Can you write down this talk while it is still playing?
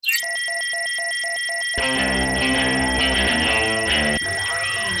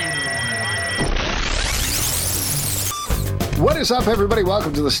is up, everybody?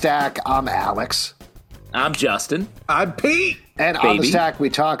 Welcome to The Stack. I'm Alex. I'm Justin. I'm Pete. And on The Stack,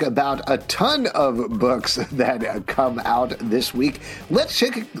 we talk about a ton of books that come out this week. Let's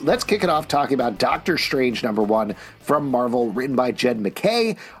kick it off talking about Doctor Strange #1 from Marvel, written by Jed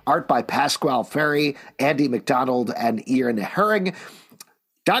MacKay, art by Pasquale Ferry, Andy McDonald, and Ian Herring.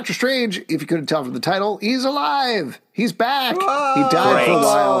 Doctor Strange, if you couldn't tell from the title, he's alive. He's back. Whoa, he died for a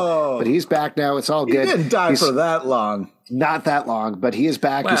while, but he's back now. It's all good. He didn't die for that long. Not that long, but he is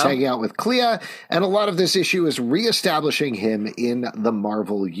back. He's hanging out with Clea, and a lot of this issue is reestablishing him in the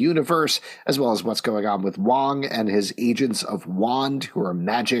Marvel Universe, as well as what's going on with Wong and his agents of Wand, who are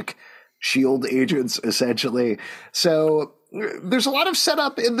magic shield agents, essentially. So there's a lot of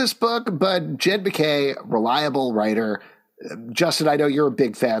setup in this book, but Jed MacKay, reliable writer. Justin, I know you're a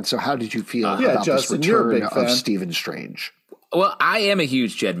big fan, so how did you feel about Justin, this return of Stephen Strange? Well, I am a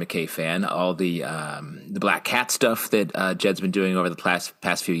huge Jed MacKay fan. All the Black Cat stuff that Jed's been doing over the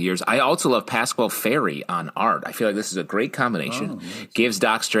past few years. I also love Pasquale Ferry on art. I feel like this is a great combination. Nice. Gives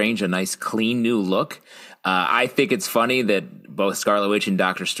Doc Strange a nice, clean new look. I think it's funny that both Scarlet Witch and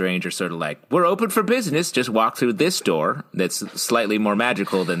Doctor Strange are sort of like, we're open for business. Just walk through this door that's slightly more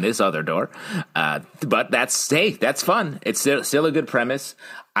magical than this other door. But that's fun. It's still a good premise.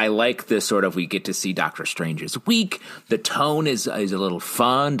 I like this sort of, we get to see Doctor Strange's week. The tone is a little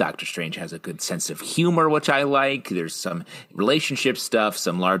fun. Doctor Strange has a good sense of humor, which I like. There's some relationship stuff,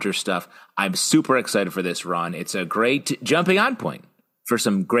 some larger stuff. I'm super excited for this run. It's a great jumping on point for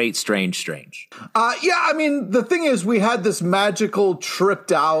some great Strange. I mean, the thing is, we had this magical,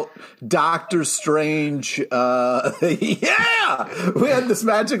 tripped out Doctor Strange. We had this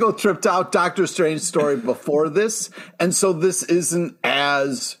magical, tripped out Doctor Strange story before this. And so this isn't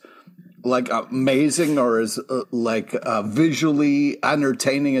as amazing or as visually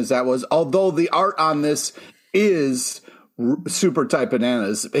entertaining as that was. Although the art on this is super type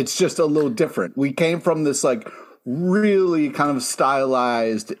bananas. It's just a little different. We came from this really kind of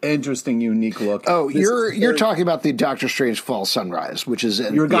stylized, interesting, unique look. Oh, you're talking about the Doctor Strange Fall Sunrise, which is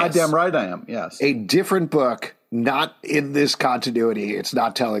you're goddamn right. I am. Yes, a different book, not in this continuity. It's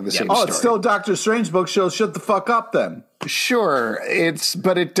not telling the same story. Oh, it's still a Doctor Strange book. So shut the fuck up, then. Sure,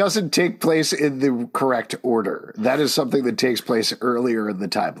 but it doesn't take place in the correct order. That is something that takes place earlier in the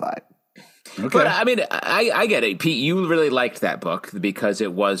timeline. Okay. But I mean, I get it. Pete, you really liked that book because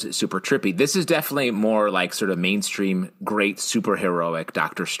it was super trippy. This is definitely more like sort of mainstream, great superheroic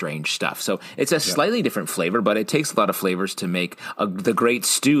Doctor Strange stuff. So it's a slightly different flavor, but it takes a lot of flavors to make the great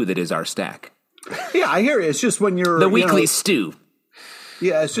stew that is our stack. Yeah, I hear it. It's just when you're... The weekly stew.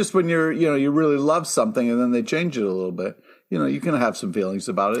 Yeah, it's just when you really love something and then they change it a little bit. You can have some feelings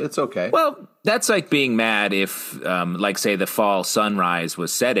about it. It's okay. Well, that's like being mad if, say, the fall sunrise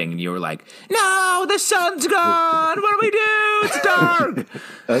was setting and you were like, no, the sun's gone. What do we do? It's dark.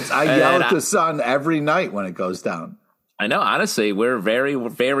 I yell at the sun every night when it goes down. I know. Honestly, we're very,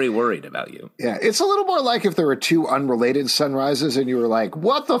 very worried about you. Yeah, it's a little more like if there were two unrelated sunrises and you were like,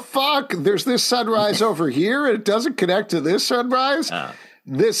 what the fuck? There's this sunrise over here and it doesn't connect to this sunrise?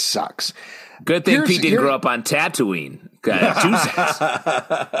 This sucks. Good thing Pete didn't grow up on Tatooine.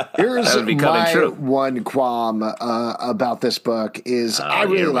 Here's my one qualm about this book is I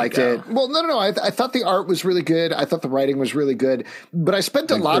really liked it. Well, no. I thought the art was really good. I thought the writing was really good. But I spent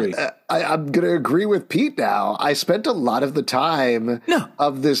a lot. I'm going to agree with Pete now. I spent a lot of the time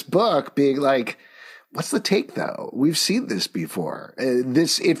of this book being like, what's the take, though? We've seen this before.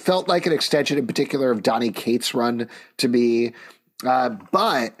 It felt like an extension in particular of Donny Cates' run to me.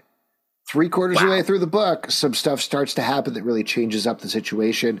 But 3/4 of the way through the book, some stuff starts to happen that really changes up the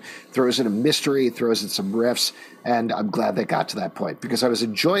situation, throws in a mystery, throws in some riffs, and I'm glad they got to that point because I was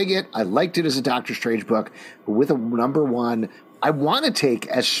enjoying it. I liked it as a Doctor Strange book, but with a #1, I want to take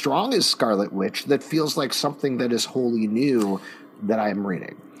as strong as Scarlet Witch that feels like something that is wholly new that I am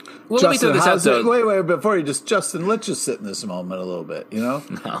reading. Well, Justin, let me throw this out. Wait, before you Justin, let's just sit in this moment a little bit,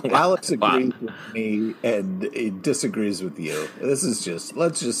 Alex agrees with me and he disagrees with you. Let's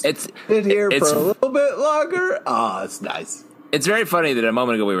just sit here for a little bit longer. Oh, it's nice. It's very funny that a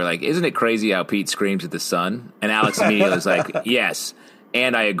moment ago we were like, isn't it crazy how Pete screams at the sun? And Alex immediately was like, yes.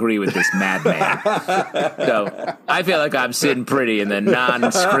 And I agree with this madman. So I feel like I'm sitting pretty and then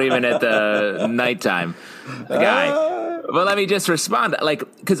non-screaming at the nighttime guy. But let me just respond.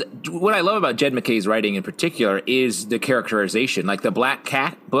 Because what I love about Jed MacKay's writing in particular is the characterization. Like the Black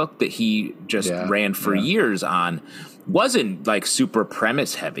Cat book that he just ran for years on wasn't super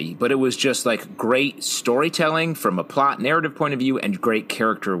premise heavy, but it was just great storytelling from a plot narrative point of view and great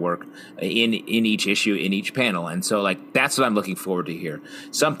character work in each issue, in each panel. And so that's what I'm looking forward to here.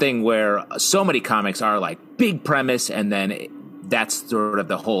 Something where so many comics are big premise and then that's sort of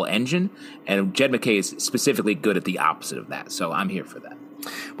the whole engine. And Jed MacKay is specifically good at the opposite of that. So I'm here for that.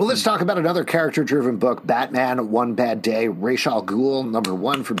 Well, let's talk about another character-driven book, Batman, One Bad Day, Ra's al Ghul,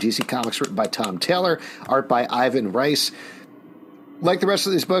 #1 from DC Comics, written by Tom Taylor, art by Ivan Reis. Like the rest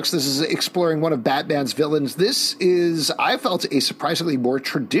of these books, this is exploring one of Batman's villains. This is, I felt, a surprisingly more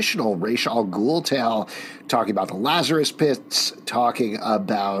traditional Ra's al Ghul tale, talking about the Lazarus Pits, talking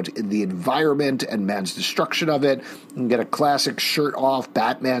about the environment and man's destruction of it. You can get a classic shirt-off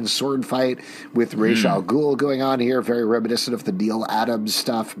Batman sword fight with Ra's al Ghul going on here, very reminiscent of the Neil Adams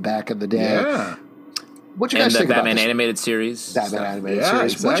stuff back in the day. Yeah. What you guys think about this? Batman animated series? Batman animated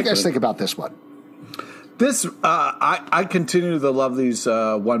series. Exactly. What you guys think about this one? This, I continue to love these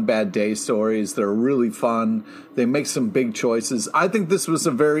One Bad Day stories. They're really fun. They make some big choices. I think this was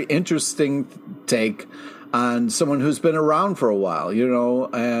a very interesting take on someone who's been around for a while,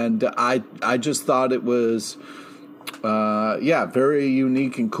 and I just thought it was, very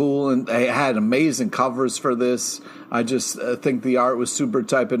unique and cool, and they had amazing covers for this. I just think the art was super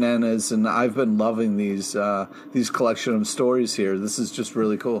tight bananas, and I've been loving these collection of stories here. This is just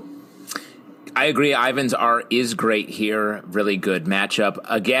really cool. I agree. Ivan's art is great here. Really good matchup.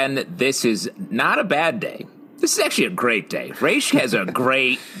 Again, this is not a bad day. This is actually a great day. Ra's has a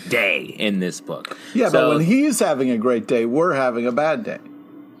great day in this book. Yeah, but when he's having a great day, we're having a bad day.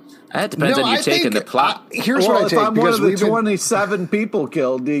 That depends on your take on the plot. Here's what I take. If I'm one of the 27 people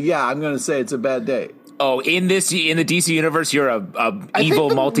killed, I'm going to say it's a bad day. Oh, in the DC universe, you're a evil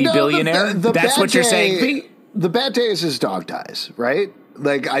multi-billionaire? That's what you're saying, Pete? The bad day is his dog dies, right?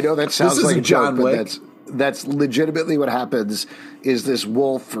 Like, I know that sounds like a joke, but that's legitimately what happens. Is this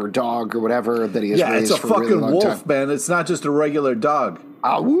wolf or dog or whatever that he has raised for a really long time? Yeah, it's a fucking wolf, man. It's not just a regular dog.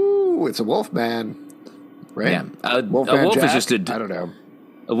 It's a wolf man, right? Yeah, a wolf is just I don't know.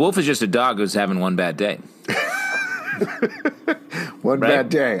 A wolf is just a dog who's having one bad day. Bad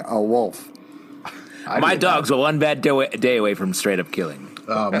day, a wolf. My dog's one bad day away from straight up killing me.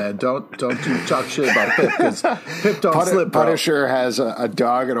 Oh man, don't you talk shit about Pip, because Pip don't slip, bro. Punisher has a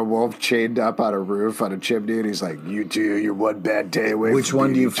dog and a wolf chained up on a roof on a chimney, and he's like, "You two, you're one bad day away." Which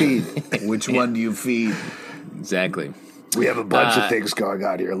one do you feed? Which one do you feed? Exactly. We have a bunch of things going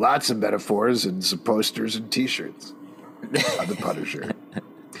on here. Lots of metaphors and some posters and T-shirts on the Punisher.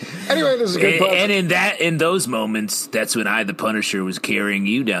 Anyway, this is a good book. And in those moments, that's when I, the Punisher, was carrying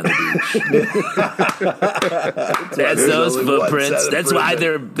you down the beach. That's those footprints. That's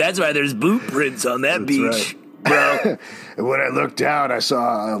why there's boot prints on that beach, bro. And when I looked down, I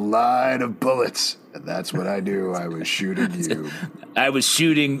saw a line of bullets, and that's when I knew I was shooting you. I was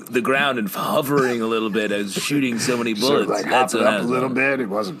shooting the ground and hovering a little bit. I was shooting so many bullets. Sort of hopping up a little bit. It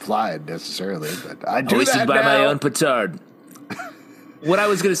wasn't flying necessarily, but I do that by now. my own petard. What I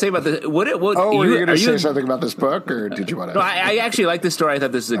was going to say about the were you going to say something about this book, or did you want to? No, I actually like this story. I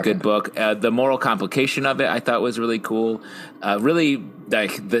thought this is a good book. The moral complication of it, I thought, was really cool. Really,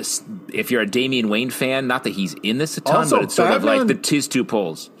 like this. If you're a Damian Wayne fan, not that he's in this a ton, but it's sort of like his two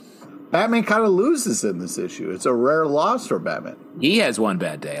poles. Batman kind of loses in this issue. It's a rare loss for Batman. He has one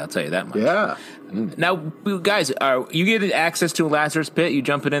bad day, I'll tell you that much. Yeah. Now, guys, are you getting access to a Lazarus Pit? You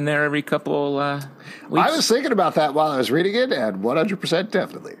jumping in there every couple weeks? I was thinking about that while I was reading it, and 100%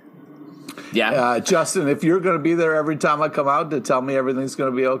 definitely. Yeah. Justin, if you're going to be there every time I come out to tell me everything's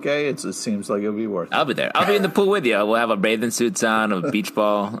going to be okay, it seems like it'll be worth it. I'll be there. I'll be in the pool with you. We'll have our bathing suits on, a beach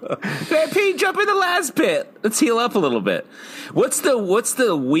ball. Hey, Pete, jump in the last pit. Let's heal up a little bit. What's the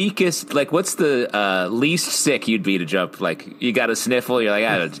weakest, like, what's the least sick you'd be to jump? Like, you got a sniffle, you're like,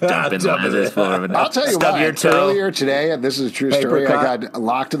 I gotta jump in the Lazarus for a minute. I'll tell you what, earlier today, and this is a true story, I got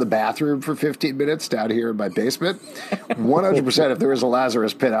locked in the bathroom for 15 minutes down here in my basement. 100%, if there was a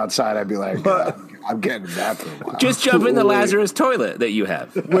Lazarus Pit outside, I'd be like, I'm getting in the bathroom. Just jump in the Lazarus toilet that you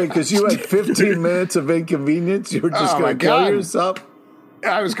have. Wait, because you had 15 minutes of inconvenience? You were just going to kill yourself?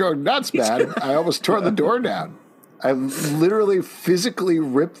 I was going nuts, man. I almost tore the door down. I literally physically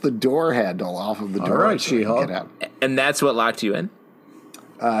ripped the door handle off of the door. All right, She-Hulk. And that's what locked you in?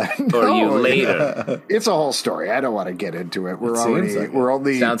 No, or you later? It's a whole story. I don't want to get into it. We're only two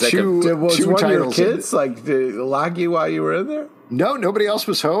one titles. Of your kids like did lock you while you were in there? No, nobody else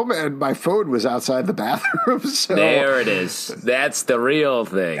was home, and my phone was outside the bathroom. So there it is. That's the real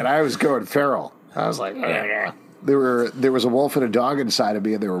thing. And I was going feral. I was like, There was a wolf and a dog inside of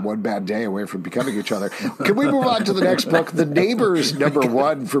me, and they were one bad day away from becoming each other. Can we move on to the next book? The Neighbors,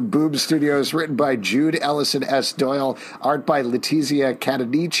 #1 from Boom Studios, written by Jude Ellison S. Doyle, art by Letizia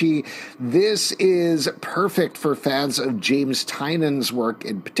Cadanici. This is perfect for fans of James Tynan's work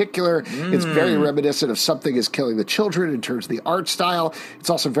in particular. It's very reminiscent of Something is Killing the Children in terms of the art style. It's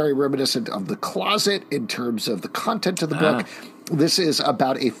also very reminiscent of The Closet in terms of the content of the book. This is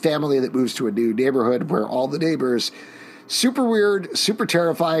about a family that moves to a new neighborhood where all the neighbors, super weird, super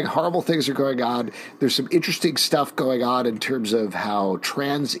terrifying, horrible things are going on. There's some interesting stuff going on in terms of how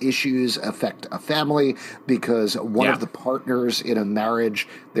trans issues affect a family because one of the partners in a marriage,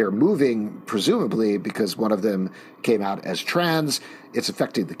 they're moving, presumably, because one of them came out as trans. It's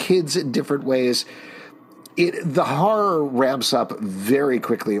affecting the kids in different ways. The horror ramps up very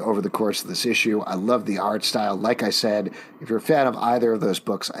quickly over the course of this issue. I love the art style. Like I said, if you're a fan of either of those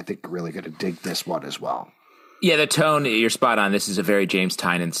books, I think you're really going to dig this one as well. Yeah, the tone, you're spot on. This is a very James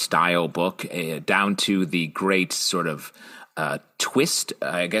Tynion style book, down to the great sort of twist,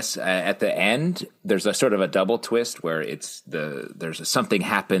 I guess, at the end. There's a sort of a double twist where something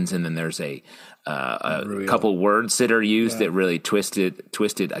happens and then there's a couple words that are used that really twist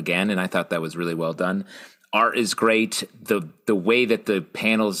it again, and I thought that was really well done. Art is great. The way that the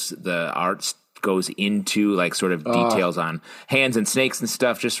panels, the art goes into like sort of details on hands and snakes and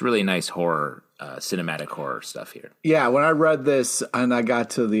stuff, just really nice horror, cinematic horror stuff here. Yeah, when I read this and I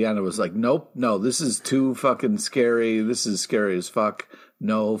got to the end, I was like, nope, no, this is too fucking scary. This is scary as fuck.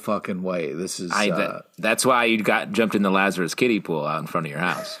 No fucking way. This is that's why you jumped in the Lazarus kiddie pool out in front of your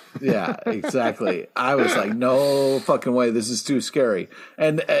house. Yeah, exactly. I was like, no fucking way. This is too scary.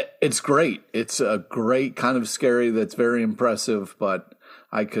 And it's great. It's a great kind of scary that's very impressive, but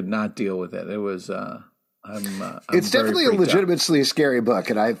I could not deal with it. It was it's definitely a legitimately scary book,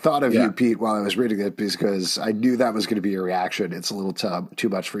 and I thought of you, Pete, while I was reading it because I knew that was going to be your reaction. It's a little too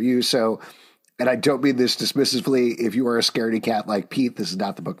much for you. So, and I don't mean this dismissively. If you are a scaredy cat like Pete, this is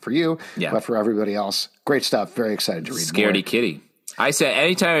not the book for you. Yeah. But for everybody else, great stuff. Very excited to read more. Scaredy kitty. I said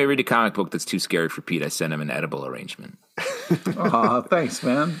anytime I read a comic book that's too scary for Pete, I send him an edible arrangement. Thanks,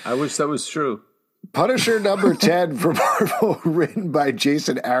 man. I wish that was true. Punisher number 10 from Marvel, written by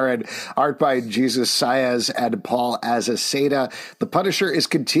Jason Aaron, art by Jesus Saez and Paul Azaceta. The Punisher is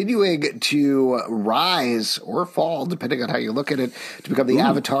continuing to rise or fall, depending on how you look at it, to become the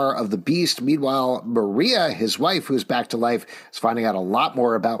avatar of the Beast. Meanwhile, Maria, his wife, who's back to life, is finding out a lot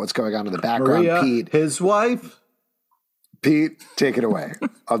more about what's going on in the background. Maria, Pete, his wife? Pete, take it away.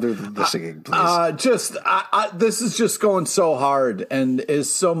 Other than the singing, please. This is just going so hard and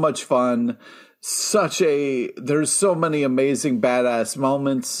is so much fun. There's so many amazing badass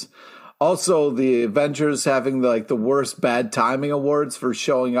moments. Also, the Avengers having the worst bad timing awards for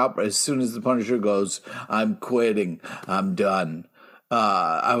showing up as soon as the Punisher goes, I'm quitting, I'm done.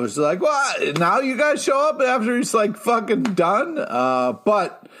 I was like, what? Now you guys show up after he's like fucking done?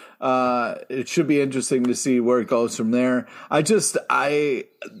 But it should be interesting to see where it goes from there.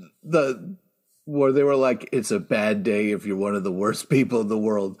 Where they were like, it's a bad day if you're one of the worst people in the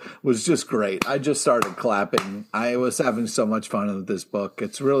world, was just great. I just started clapping. I was having so much fun with this book.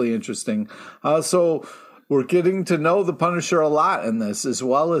 It's really interesting. So we're getting to know the Punisher a lot in this, as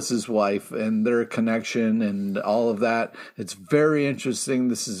well as his wife and their connection and all of that. It's very interesting.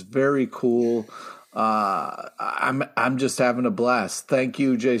 This is very cool. I'm just having a blast. Thank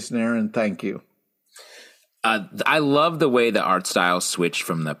you, Jason Aaron. Thank you. I love the way the art style switched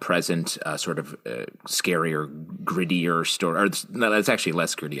from the present sort of scarier, grittier story. Or no, it's actually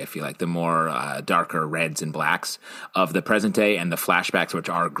less gritty, I feel like. The more darker reds and blacks of the present day and the flashbacks, which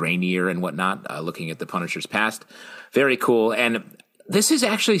are grainier and whatnot, looking at the Punisher's past. Very cool. And this is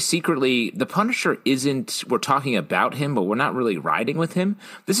actually secretly, the Punisher we're talking about him, but we're not really riding with him.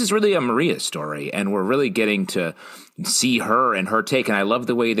 This is really a Maria story, and we're really getting to see her and her take. And I love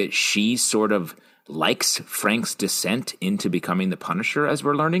the way that she sort of likes Frank's descent into becoming the Punisher, as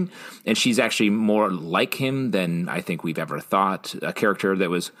we're learning. And she's actually more like him than I think we've ever thought, a character that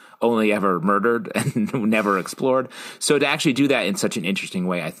was only ever murdered and never explored. So to actually do that in such an interesting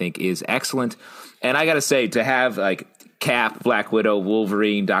way, I think is excellent. And I got to say, to have like Cap, Black Widow,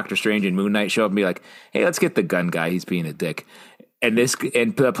 Wolverine, Doctor Strange, and Moon Knight show up and be like, hey, let's get the gun guy. He's being a dick. And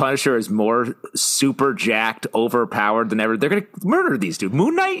the Punisher is more super jacked, overpowered than ever. They're going to murder these dudes.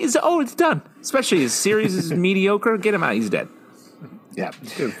 Moon Knight it's done. Especially his series is mediocre. Get him out. He's dead. Yeah.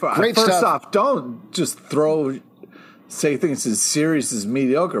 Dude, great First stuff. Off, don't just say things as serious as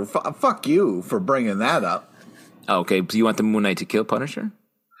mediocre. Fuck you for bringing that up. Okay. Do you want the Moon Knight to kill Punisher?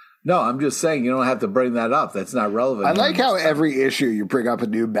 No, I'm just saying you don't have to bring that up. That's not relevant. I like how every issue you bring up a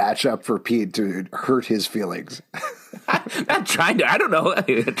new matchup for Pete to hurt his feelings. I'm not trying to. I don't know. I'm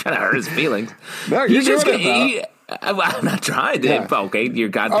trying to hurt his feelings. No, you're just going I'm not trying to. Yeah. Okay, you're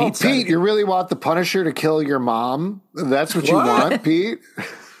God Pete. Pete, you really want the Punisher to kill your mom? That's what you want, Pete?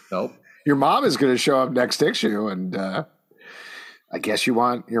 Nope. Your mom is going to show up next issue, and I guess you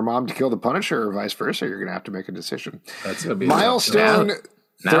want your mom to kill the Punisher or vice versa. You're going to have to make a decision. That's going to be Milestone.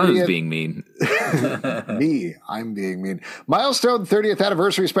 Now who's being mean? Me. I'm being mean. Milestone 30th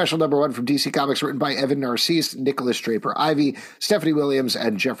Anniversary Special #1 from DC Comics, written by Evan Narcisse, Nicholas Draper-Ivey, Stephanie Williams,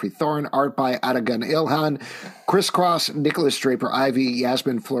 and Jeffrey Thorne. Art by Atagun Ilhan, Chris Cross, Nicholas Draper-Ivey,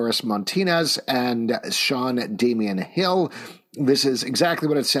 Yasmin Flores-Montinez, and Sean Damian Hill. This is exactly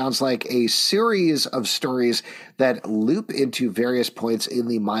what it sounds like, a series of stories that loop into various points in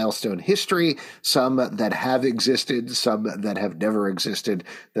the Milestone history, some that have existed, some that have never existed,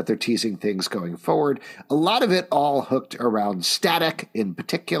 that they're teasing things going forward. A lot of it all hooked around Static in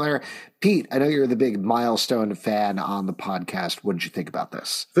particular. Pete, I know you're the big Milestone fan on the podcast. What did you think about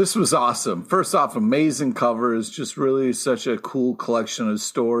this? This was awesome. First off, amazing covers, just really such a cool collection of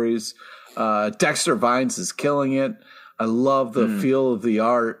stories. Dexter Vines is killing it. I love the feel of the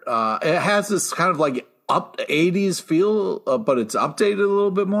art. It has this kind of like up 80s feel, but it's updated a little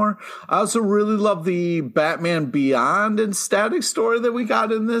bit more. I also really love the Batman Beyond and Static story that we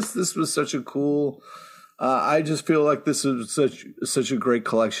got in this. This was such a cool. I just feel like this is such a great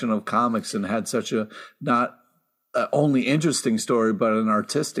collection of comics and had such a not only interesting story, but an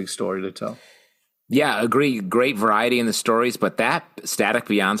artistic story to tell. Yeah, agree. Great variety in the stories, but that Static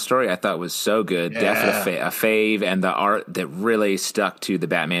Beyond story I thought was so good. Yeah. Definitely a fave, and the art that really stuck to the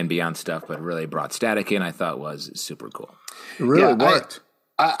Batman Beyond stuff, but really brought Static in, I thought was super cool. It really worked.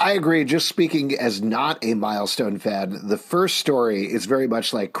 I agree. Just speaking as not a Milestone fan, the first story is very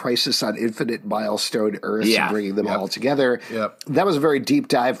much like Crisis on Infinite Milestone Earths and bringing them all together. Yep. That was a very deep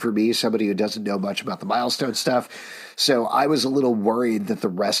dive for me, somebody who doesn't know much about the Milestone stuff. So I was a little worried that the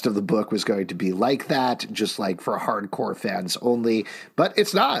rest of the book was going to be like that, just like for hardcore fans only. But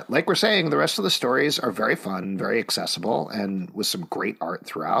it's not. Like we're saying, the rest of the stories are very fun, very accessible, and with some great art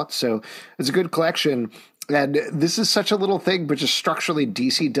throughout. So it's a good collection. And this is such a little thing, but just structurally,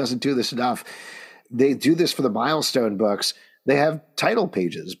 DC doesn't do this enough. They do this for the Milestone books. They have title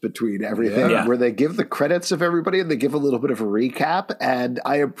pages between everything where they give the credits of everybody and they give a little bit of a recap. And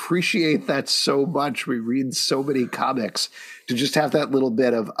I appreciate that so much. We read so many comics to just have that little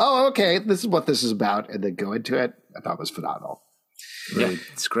bit of, oh, okay, this is what this is about, and then go into it. I thought it was phenomenal. Yeah,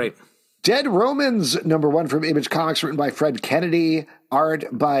 it's great. Dead Romans, #1 from Image Comics, written by Fred Kennedy, art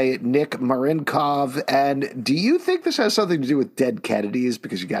by Nick Marinkov. And do you think this has something to do with Dead Kennedys?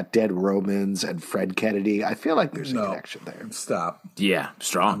 Because you got Dead Romans and Fred Kennedy. I feel like there's a connection there. Stop. Yeah,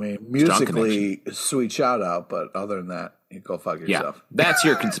 strong. I mean, musically, sweet shout out, but other than that, you go fuck yourself. Yeah, that's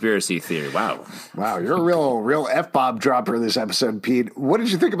your conspiracy theory. Wow. Wow, you're a real F-bomb dropper this episode, Pete. What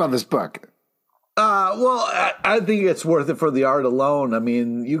did you think about this book? Well, I think it's worth it for the art alone. I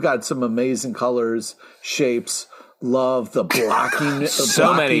mean, you got some amazing colors, shapes. Love the blocking.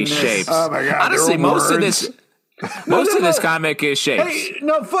 So many shapes. Oh my god! Honestly, most of this comic is shapes. Hey,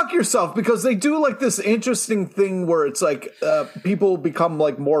 no, fuck yourself, because they do like this interesting thing where it's like people become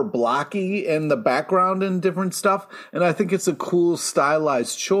like more blocky in the background and different stuff, and I think it's a cool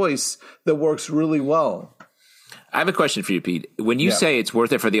stylized choice that works really well. I have a question for you, Pete. When you say it's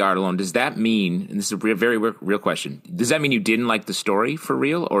worth it for the art alone, does that mean, and this is a very real question, does that mean you didn't like the story for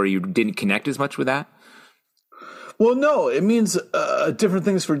real, or you didn't connect as much with that? Well, no, it means different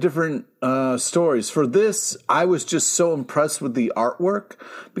things for different stories. For this, I was just so impressed with the artwork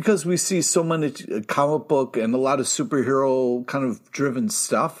because we see so many comic book and a lot of superhero kind of driven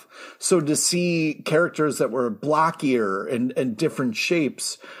stuff. So to see characters that were blockier and different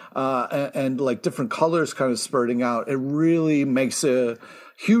shapes and like different colors kind of spurting out, it really makes a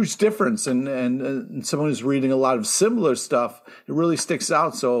huge difference. And someone who's reading a lot of similar stuff, it really sticks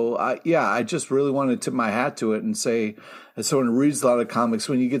out. So I just really wanted to tip my hat to it and say, as someone who reads a lot of comics,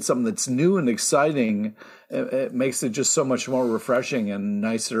 when you get something that's new and exciting, it makes it just so much more refreshing and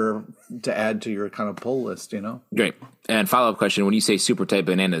nicer to add to your kind of pull list, you know? Great. And follow-up question, when you say super tight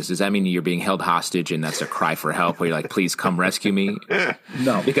bananas, does that mean you're being held hostage and that's a cry for help where you're like, please come rescue me?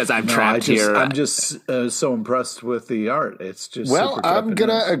 No. Because I'm trapped here. I'm just so impressed with the art. It's just I'm going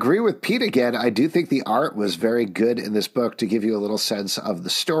to agree with Pete again. I do think the art was very good in this book to give you a little sense of the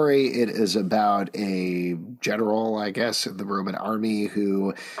story. It is about a general, I guess, in the Roman army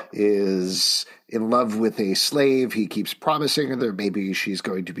who is in love with a slave. He keeps promising her that maybe she's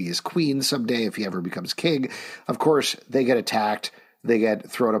going to be his queen someday if he ever becomes king. Of course, they get attacked. They get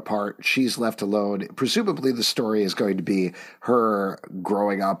thrown apart. She's left alone. Presumably the story is going to be her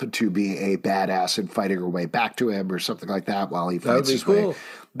growing up to be a badass and fighting her way back to him or something like that while he fights his way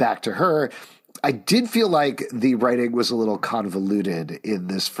back to her. I did feel like the writing was a little convoluted in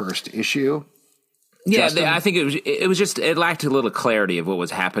this first issue. Yeah, I think it was just it lacked a little clarity of what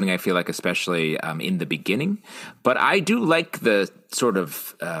was happening. I feel like, especially in the beginning, but I do like the sort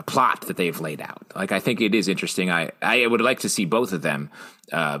of plot that they've laid out. Like, I think it is interesting. I would like to see both of them.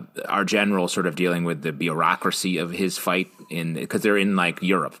 Our general sort of dealing with the bureaucracy of his fight because they're in like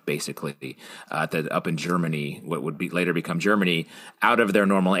Europe basically, up in Germany, what would be later become Germany, out of their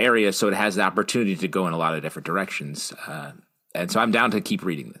normal area. So it has the opportunity to go in a lot of different directions, and so I'm down to keep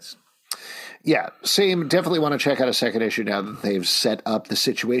reading this. Yeah, same. Definitely want to check out a second issue now that they've set up the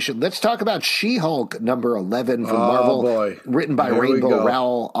situation. Let's talk about She-Hulk number 11 from Marvel. Boy. Written by Rainbow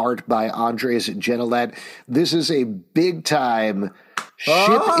Rowell, art by Andres Genolet. This is a big-time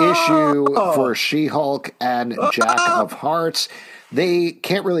ship issue for She-Hulk and Jack of Hearts. They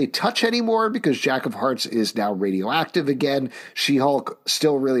can't really touch anymore because Jack of Hearts is now radioactive again. She-Hulk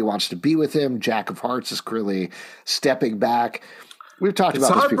still really wants to be with him. Jack of Hearts is clearly stepping back. We've talked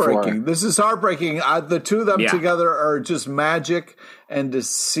about this before. This is heartbreaking. The two of them together are just magic. And to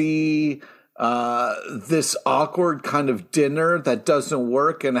see this awkward kind of dinner that doesn't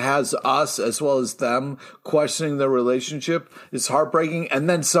work and has us as well as them questioning their relationship is heartbreaking. And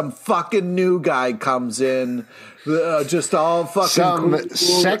then some fucking new guy comes in, just all fucking Some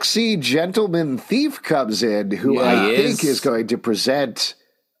sexy gentleman thief comes in who I think is going to present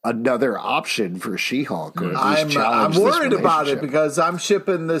another option for She-Hulk. I'm worried about it because I'm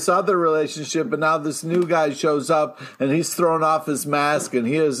shipping this other relationship, and now this new guy shows up and he's throwing off his mask and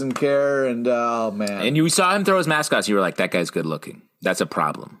he doesn't care. And oh man! And you saw him throw his mask off, so you were like, "That guy's good looking." That's a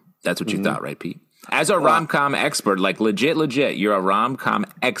problem. That's what you thought, right, Pete? As a rom-com expert, like legit, you're a rom-com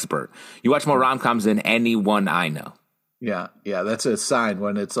expert. You watch more rom-coms than anyone I know. Yeah, that's a sign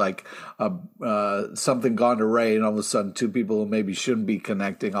when it's like something gone awry, and all of a sudden two people who maybe shouldn't be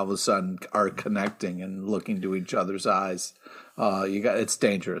connecting all of a sudden are connecting and looking to each other's eyes. It's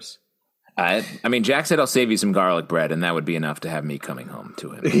dangerous. I mean, Jack said, "I'll save you some garlic bread," and that would be enough to have me coming home to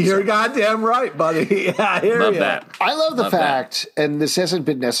him. You're goddamn right, buddy. Yeah, I hear Love you. that. I love the fact, and this hasn't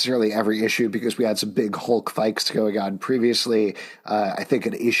been necessarily every issue because we had some big Hulk fights going on previously. I think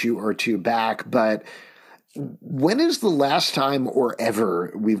an issue or two back, but. When is the last time or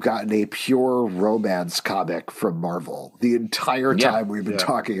ever we've gotten a pure romance comic from Marvel? The entire time we've been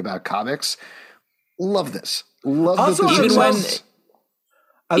talking about comics. Love this. Love also, this.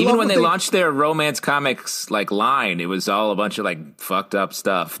 Even when they launched their romance comics like line, it was all a bunch of like fucked up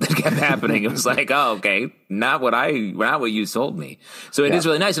stuff that kept happening. It was like, oh, okay, not what you sold me. So it is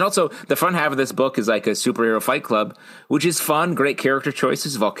really nice. And also the front half of this book is like a superhero fight club, which is fun. Great character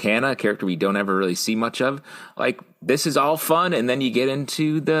choices. Volcana, a character we don't ever really see much of. Like, this is all fun. And then you get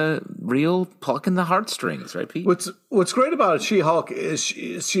into the real plucking the heartstrings, right, Pete? What's great about She-Hulk is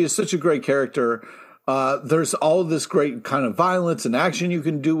she is such a great character. There's all this great kind of violence and action you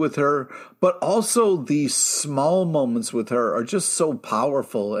can do with her, but also these small moments with her are just so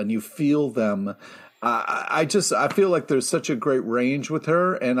powerful, and you feel them. I feel like there's such a great range with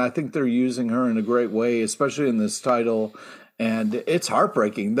her, and I think they're using her in a great way, especially in this title. And it's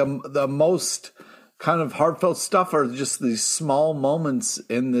heartbreaking. The most kind of heartfelt stuff are just these small moments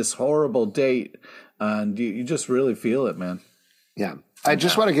in this horrible date, and you just really feel it, man. Yeah. I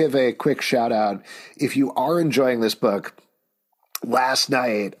just want to give a quick shout out. If you are enjoying this book, last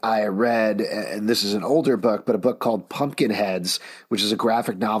night I read, and this is an older book, but a book called Pumpkinheads, which is a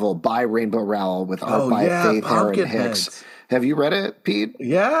graphic novel by Rainbow Rowell with art by Faith Heron Hicks. Have you read it, Pete?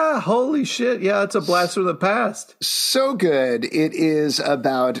 Yeah, holy shit. Yeah, it's a blast from the past. So good. It is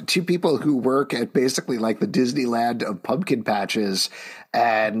about two people who work at basically like the Disneyland of pumpkin patches,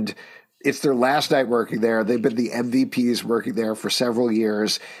 and it's their last night working there. They've been the MVPs working there for several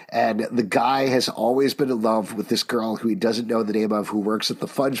years. And the guy has always been in love with this girl who he doesn't know the name of, who works at the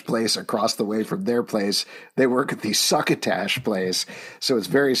fudge place across the way from their place. They work at the succotash place. So it's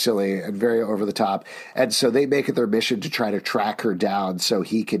very silly and very over the top. And so they make it their mission to try to track her down so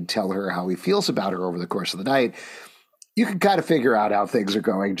he can tell her how he feels about her over the course of the night. You can kind of figure out how things are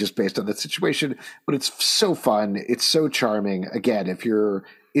going just based on that situation, but it's so fun. It's so charming. Again, if you're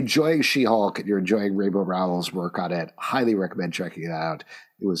enjoying She-Hulk and you're enjoying Rainbow Rowell's work on it, highly recommend checking it out.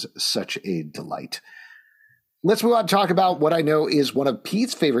 It was such a delight. Let's move on and talk about what I know is one of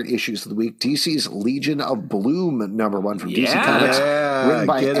Pete's favorite issues of the week, DC's Legion of Bloom, #1 from DC Comics, written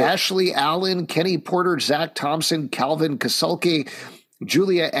by Ashley Allen, Kenny Porter, Zach Thompson, Calvin Kasulke,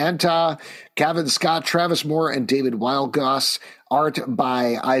 Julia Anta, Gavin Scott, Travis Moore, and David Wildgoss. Art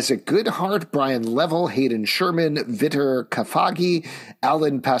by Isaac Goodhart, Brian Level, Hayden Sherman, Vitor Kafagi,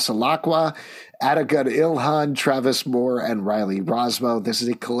 Alan Pasalakwa, Atagun Ilhan, Travis Moore, and Riley Rosmo. This is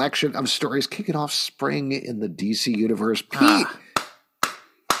a collection of stories kicking off spring in the DC universe. Pete,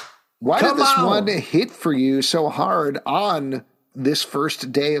 Why did this one hit for you so hard on this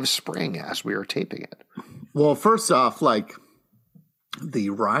first day of spring as we were taping it? Well, first off, like, the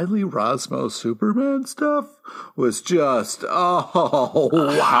Riley Rosmo Superman stuff was just, wow.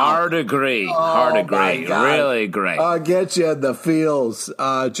 Hard agree. Really great. I'll get you in the feels.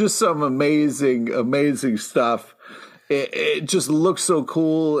 Just some amazing stuff. It just looks so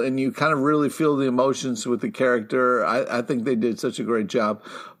cool, and you kind of really feel the emotions with the character. I think they did such a great job.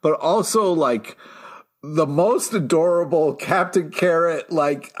 But also, like, the most adorable Captain Carrot,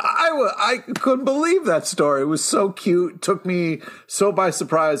 like, I couldn't believe that story. It was so cute. Took me so by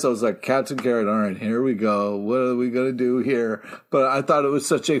surprise. I was like, Captain Carrot, all right, here we go. What are we going to do here? But I thought it was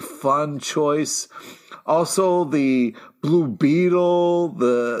such a fun choice. Also, the Blue Beetle,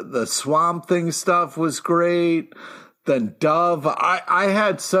 the Swamp Thing stuff was great. Then Dove, I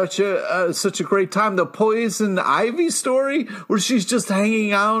had such a great time. The Poison Ivy story, where she's just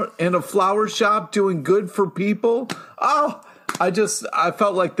hanging out in a flower shop doing good for people. Oh, I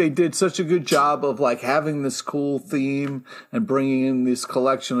felt like they did such a good job of like having this cool theme and bringing in this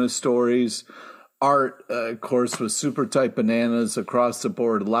collection of stories. Art, of course, was super tight bananas across the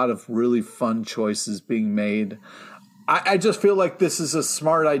board. A lot of really fun choices being made. I just feel like this is a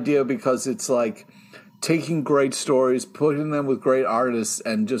smart idea because it's like taking great stories, putting them with great artists,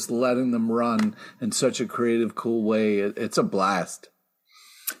 and just letting them run in such a creative, cool way. It's a blast.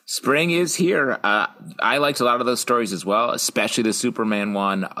 Spring is here. I liked a lot of those stories as well, especially the Superman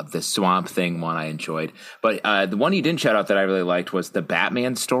one, the Swamp Thing one I enjoyed. But the one you didn't shout out that I really liked was the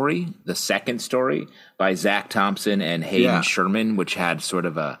Batman story, the second story by Zach Thompson and Hayden Sherman, which had sort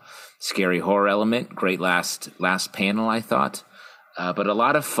of a scary horror element. Great last panel, I thought. But a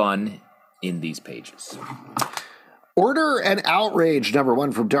lot of fun in these pages. Order and Outrage,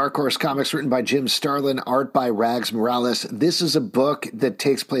 #1 from Dark Horse Comics, written by Jim Starlin, art by Rags Morales. This is a book that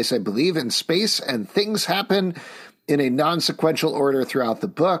takes place, I believe, in space, and things happen in a non-sequential order throughout the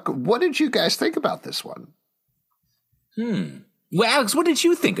book. What did you guys think about this one? Well, Alex, what did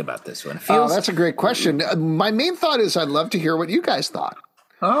you think about this one? That's a great question. My main thought is I'd love to hear what you guys thought.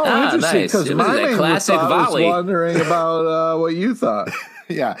 Oh, interesting, because nice. my main classic thought volley. was wondering about what you thought.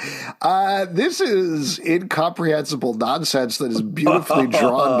 Yeah. This is incomprehensible nonsense that is beautifully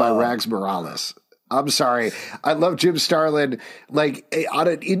drawn by Rags Morales. I'm sorry. I love Jim Starlin. Like, on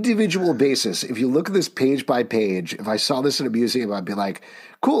an individual basis, if you look at this page by page, if I saw this in a museum, I'd be like,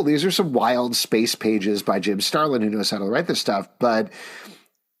 cool, these are some wild space pages by Jim Starlin who knows how to write this stuff. But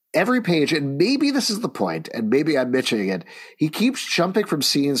every page, and maybe this is the point, and maybe I'm mentioning it, he keeps jumping from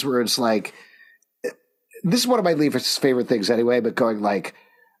scenes where it's like, this is one of my least favorite things anyway, but going like,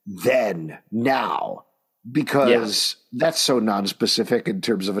 then, now, because that's so non-specific in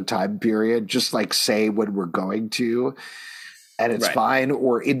terms of a time period. Just like say when we're going to, and it's fine,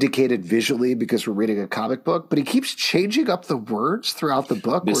 or indicated visually because we're reading a comic book. But he keeps changing up the words throughout the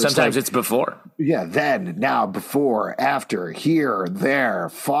book. Sometimes it's before. Yeah, then, now, before, after, here, there,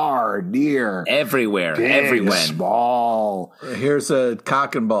 far, near. Everywhere, big, everywhere. Small. Here's a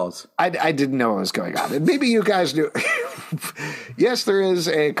cock and balls. I didn't know what was going on. And maybe you guys knew. Yes, there is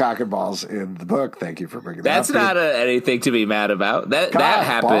a cock and balls in the book. Thank you for bringing that up. That's not anything to be mad about. That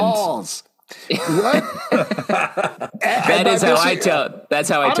happens. Balls. What? That's how I tell.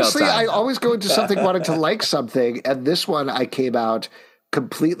 Honestly, time. I always go into something wanting to like something, and this one I came out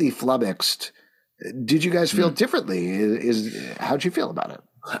completely flummoxed. Did you guys feel differently? How'd you feel about it?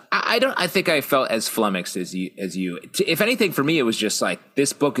 I think I felt as flummoxed as you. If anything, for me, it was just like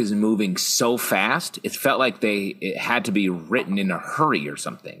this book is moving so fast. It felt like it had to be written in a hurry or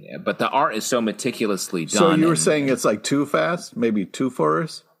something. But the art is so meticulously done. So you were saying it's like too fast, maybe too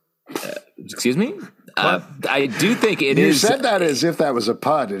fast? Excuse me? I do think it is. You said that as if that was a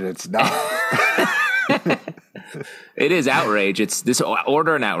pun, and it's not. It is outrage. It's this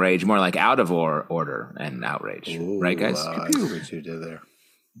order and outrage, more like out of order and outrage. Ooh, right, guys? I see what you did there.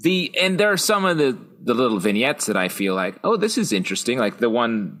 And there are some of the little vignettes that I feel like, oh, this is interesting. Like the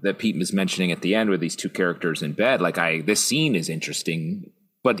one that Pete was mentioning at the end with these two characters in bed. Like this scene is interesting,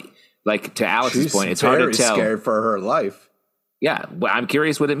 but like to Alex's point, it's hard to tell. Scared for her life. Yeah, well, I'm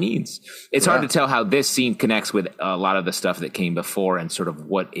curious what it means. It's hard to tell how this scene connects with a lot of the stuff that came before and sort of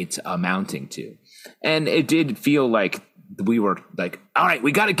what it's amounting to. And it did feel like we were like, all right,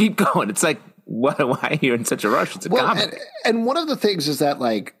 we got to keep going. It's like, why are you in such a rush? It's a comic. And one of the things is that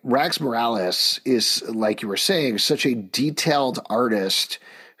like Rags Morales is, like you were saying, such a detailed artist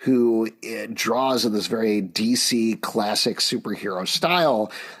who draws in this very DC classic superhero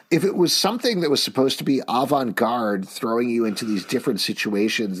style. If it was something that was supposed to be avant-garde, throwing you into these different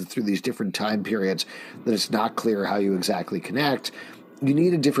situations through these different time periods, that it's not clear how you exactly connect, you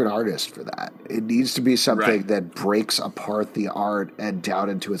need a different artist for that. It needs to be something that breaks apart the art and down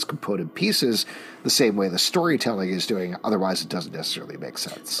into its component pieces the same way the storytelling is doing. Otherwise, it doesn't necessarily make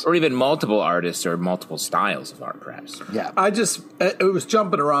sense. Or even multiple artists or multiple styles of art, perhaps. Yeah. It was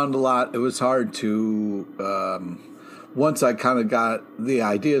jumping around a lot. It was hard to, once I kind of got the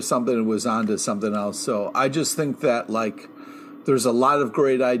idea of something, it was on to something else. So I just think that, like, there's a lot of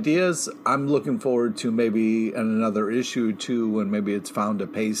great ideas. I'm looking forward to maybe another issue or two when maybe it's found a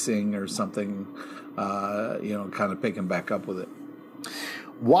pacing or something, kind of picking back up with it.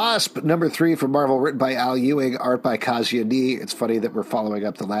 Wasp, number 3 from Marvel, written by Al Ewing, art by Kazuya Nee. It's funny that we're following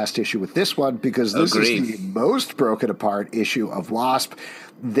up the last issue with this one because this is the most broken apart issue of Wasp.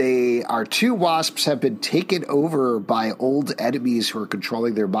 Our 2 Wasps have been taken over by old enemies who are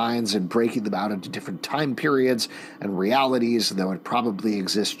controlling their minds and breaking them out into different time periods and realities, though it probably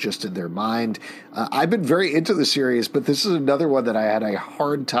exists just in their mind. I've been very into the series, but this is another one that I had a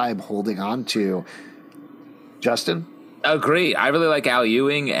hard time holding on to. Justin? Agree. I really like Al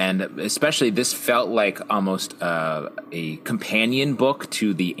Ewing, and especially this felt like almost a companion book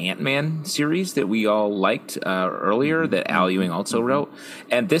to the Ant-Man series that we all liked earlier that Al Ewing also wrote.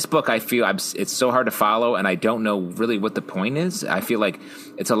 And this book, I feel it's so hard to follow, and I don't know really what the point is. I feel like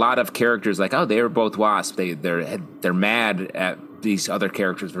it's a lot of characters like, oh, they were both Wasps. They're mad at these other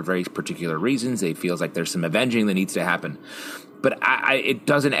characters for very particular reasons. It feels like there's some avenging that needs to happen. But it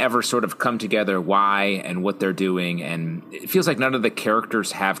doesn't ever sort of come together why and what they're doing, and it feels like none of the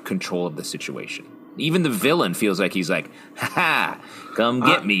characters have control of the situation. Even the villain feels like he's like, ha, come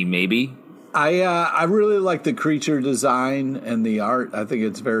get me, maybe. I really like the creature design and the art. I think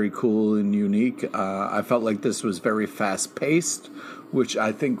it's very cool and unique. I felt like this was very fast-paced, which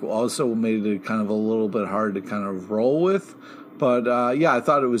I think also made it kind of a little bit hard to kind of roll with. But, I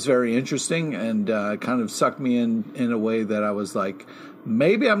thought it was very interesting and kind of sucked me in a way that I was like,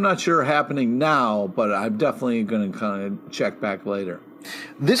 maybe I'm not sure happening now, but I'm definitely going to kind of check back later.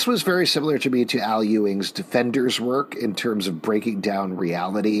 This was very similar to me to Al Ewing's Defenders work in terms of breaking down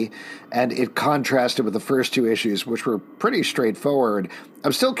reality, and it contrasted with the first 2 issues, which were pretty straightforward.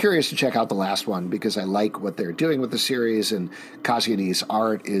 I'm still curious to check out the last one because I like what they're doing with the series, and Kazuya Nee's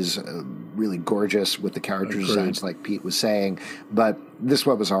art is really gorgeous with the character designs, like Pete was saying, but this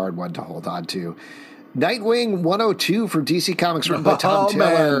one was a hard one to hold on to. Nightwing 102 for DC Comics, written by Tom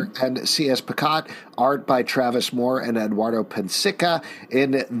Taylor and C.S. Picot, art by Travis Moore and Eduardo Pensica.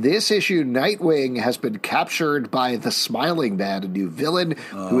 In this issue, Nightwing has been captured by the Smiling Man, a new villain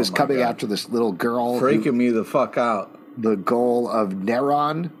who is coming after this little girl. Freaking me the fuck out. The goal of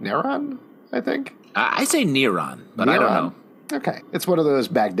Neron, I think? I say Neron, but I don't know. Okay. It's one of those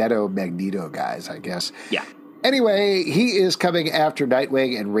Magneto guys, I guess. Yeah. Anyway, he is coming after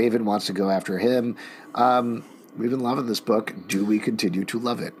Nightwing, and Raven wants to go after him. We've been loving this book. Do we continue to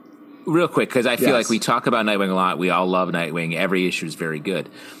love it? Real quick, because I feel like we talk about Nightwing a lot. We all love Nightwing. Every issue is very good.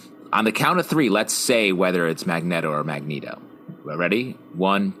 On the count of 3, let's say whether it's Magneto or Magneto. Ready?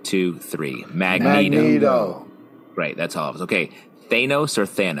 1, 2, 3. Magneto. Right, that's all of us. Okay, Thanos or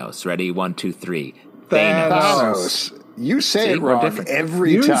Thanos? Ready? 1, 2, 3. Thanos. You say it wrong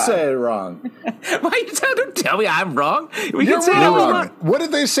every time. You say it wrong. Why you don't tell me I'm wrong? You're can say wrong. What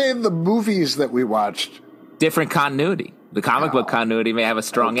did they say in the movies that we watched? Different continuity. The comic book continuity may have a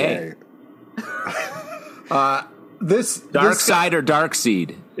strong A. This Dark Side or Dark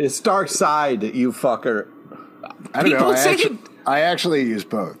Seed? It's Dark Side, you fucker. I don't know. I actually use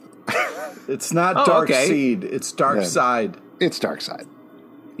both. It's not Dark Seed. It's Dark Side. It's Dark Side.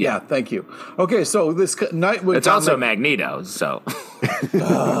 Yeah, thank you. Okay, so this Nightwing it's also Magneto, so.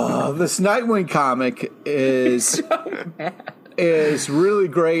 This Nightwing comic is really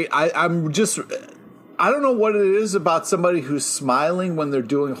great. I don't know what it is about somebody who's smiling when they're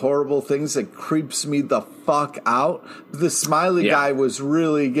doing horrible things that creeps me the fuck out. The smiley guy was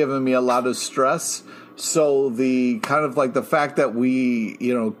really giving me a lot of stress. So the kind of like the fact that we,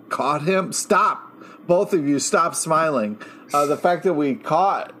 caught him. Stop. Both of you, stop smiling. The fact that we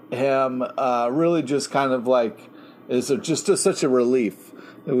caught him really just kind of like is such a relief.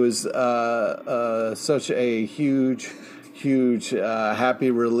 It was such a huge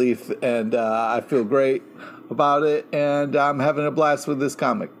happy relief, and I feel great about it, and I'm having a blast with this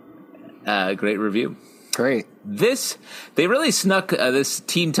comic. Great review. Great. They really snuck this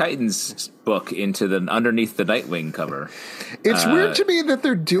Teen Titans book into underneath the Nightwing cover. It's weird to me that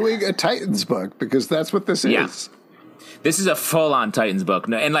they're doing a Titans book because that's what this is. This is a full-on Titans book,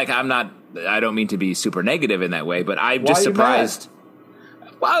 and I don't mean to be super negative in that way, but I'm just surprised.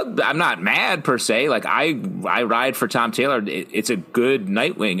 Well, I'm not mad per se. Like I ride for Tom Taylor. It's a good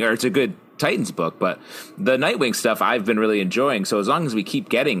Nightwing, or it's a good Titans book, but the Nightwing stuff I've been really enjoying. So as long as we keep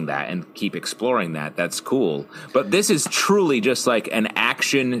getting that and keep exploring that, that's cool. But this is truly just like an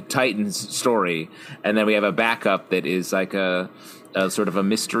action Titans story, and then we have a backup that is like a sort of a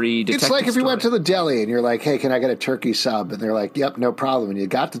mystery detective. It's like if you story. went to the deli and you're like, hey, can I get a turkey sub? And they're like, yep, no problem. And you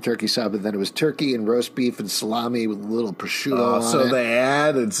got the turkey sub, and then it was turkey and roast beef and salami with a little prosciutto on so it. they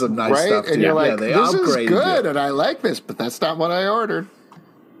added some nice stuff. And you're like, they this is good, it. and I like this, but that's not what I ordered.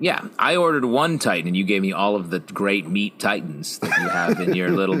 Yeah, I ordered one Titan, and you gave me all of the great meat Titans that you have in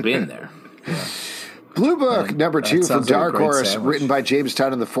your little bin there. Yeah. Blue Book number 2 from Dark Horse, sandwich. written by James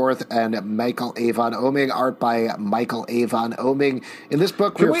Tynion IV and Michael Avon Oeming, art by Michael Avon Oeming. In this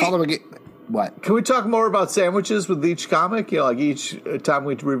book, we're following it. What? Can we talk more about sandwiches with each comic? You know, like each time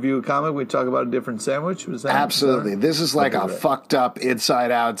we review a comic, we talk about a different sandwich? Absolutely. This is like a fucked up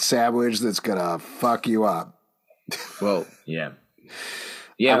inside out sandwich that's going to fuck you up. Well, yeah.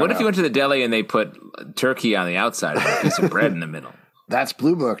 Yeah, what if you went to the deli and they put turkey on the outside and a piece of bread in the middle? That's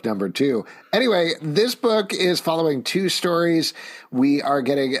Blue Book number 2. Anyway, this book is following 2 stories. We are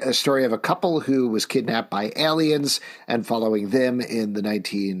getting a story of a couple who was kidnapped by aliens and following them in the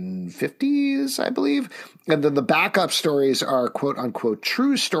 1950s, I believe. And then the backup stories are quote unquote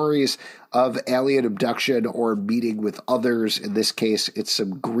true stories of alien abduction or meeting with others. In this case, it's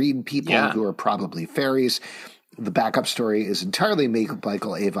some green people who are probably fairies. The backup story is entirely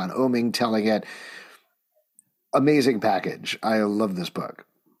Michael Avon Oeming telling it. Amazing package. I love this book.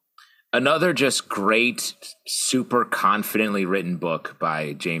 Another just great, super confidently written book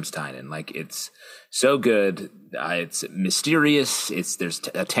by James Tynion. Like, it's so good. It's mysterious. There's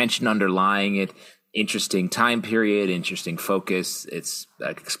a tension underlying it. Interesting time period, interesting focus. It's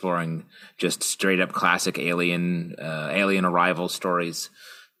like exploring just straight up classic alien arrival stories.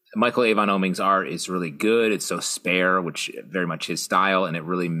 Michael Avon Oeming's art is really good. It's so spare, which very much his style, and it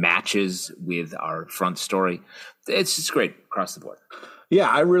really matches with our front story. It's just great across the board. Yeah,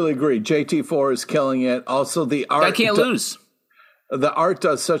 I really agree. JT4 is killing it. Also, the art. I can't lose. The art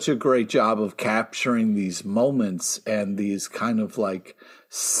does such a great job of capturing these moments, and these kind of like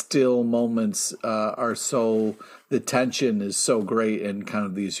still moments are so, the tension is so great in kind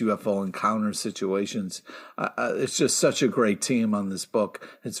of these UFO encounter situations. It's just such a great team on this book.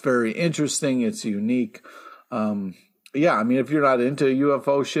 It's very interesting. It's unique. Yeah, I mean, if you're not into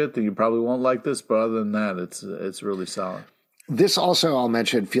UFO shit, then you probably won't like this. But other than that, it's really solid. This also, I'll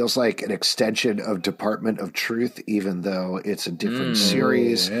mention, feels like an extension of Department of Truth, even though it's a different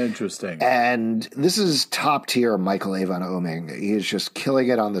series. Interesting. And this is top tier Michael Avon Oeming. He is just killing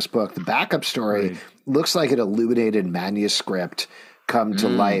it on this book. The backup story looks like an illuminated manuscript come to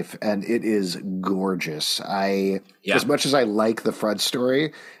life, and it is gorgeous. As much as I like the front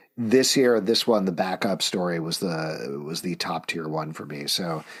story, this one, the backup story was the top tier one for me.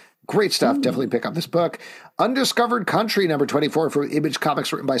 So great stuff. Definitely pick up this book. Undiscovered Country, number 24 from Image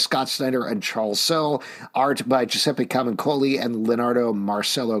Comics, written by Scott Snyder and Charles Soule. Art by Giuseppe Camuncoli and Leonardo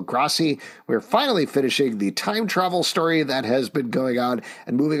Marcello Grassi. We're finally finishing the time travel story that has been going on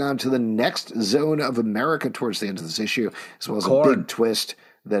and moving on to the next zone of America towards the end of this issue, as well as a big twist,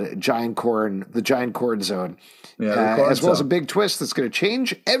 the giant corn zone. Yeah, as well as a big twist that's going to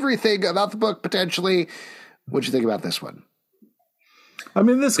change everything about the book, potentially. What'd you think about this one? I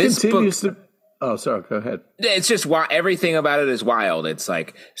mean, this continues to... Oh, sorry, go ahead. It's just everything about it is wild. It's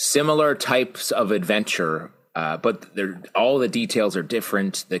like similar types of adventure, but all the details are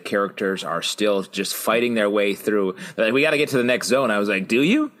different. The characters are still just fighting their way through. Like, we got to get to the next zone. I was like, do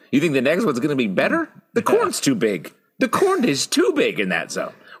you? You think the next one's going to be better? The corn's too big. The corn is too big in that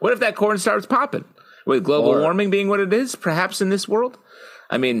zone. What if that corn starts popping? With global warming being what it is, perhaps in this world?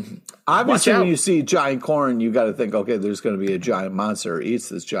 I mean, obviously, when you see giant corn, you got to think, okay, there's going to be a giant monster who eats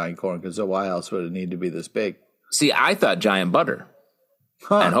this giant corn, because why else would it need to be this big? See, I thought giant butter.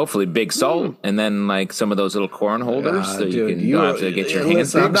 And hopefully big salt, and then like some of those little corn holders, so you can have to get your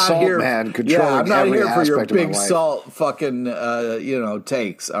hands. Big salt, man. I'm not here for your big salt fucking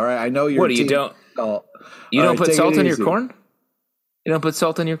takes. All right, I know you're. What, you don't? You don't put salt in your corn? You don't put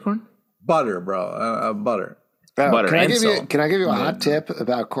salt in your corn? Butter, bro. Butter. Butter can I give you a Mm-hmm. hot tip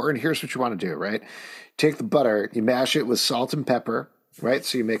about corn? Here's what you want to do, right? Take the butter, you mash it with salt and pepper, right?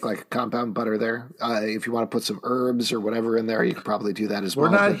 So you make like a compound butter there. If you want to put some herbs or whatever in there, you could probably do that as well.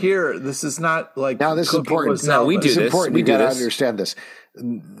 We're not here. This is not like... Now, this is important. No, we do this. Important. We You got to understand this.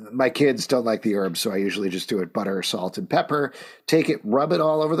 My kids don't like the herbs, so I usually just do it butter, salt, and pepper. Take it, rub it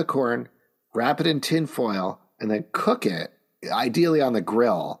all over the corn, wrap it in tin foil, and then cook it, ideally on the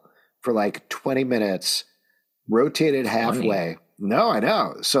grill, for like 20 minutes. Rotate it halfway. No, I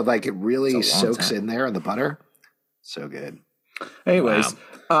know. So like it really soaks in there in the butter. So good. Anyways,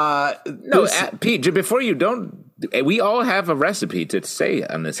 no, Pete, before you don't, we all have a recipe to say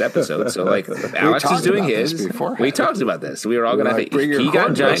on this episode. So, like, Alex is doing his. We talked about this. We were all going to. He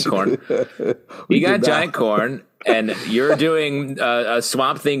got giant corn. He got giant corn, and you're doing a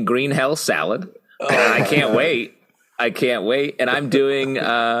Swamp Thing green hell salad. And I can't wait. And I'm doing.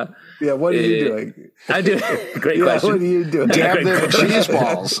 What are you doing? I'm doing. Great question. What are you doing? Damn them cheese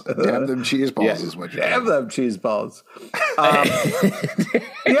balls. Damn them cheese balls is what you're doing. Damn them cheese balls.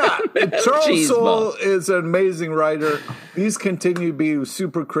 Charles Soule is an amazing writer. These continue to be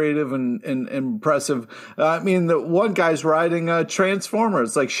super creative and impressive. I mean, the one guy's writing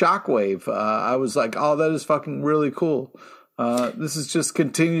Transformers, like Shockwave. I was like, oh, that is fucking really cool. This is just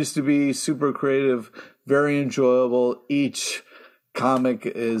continues to be super creative, very enjoyable. Each comic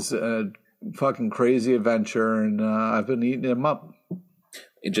is a fucking crazy adventure, and I've been eating them up.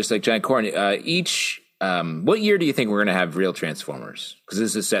 Just like giant corn. What year do you think we're going to have real Transformers? Because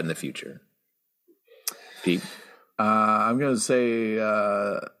this is set in the future. Pete? I'm going to say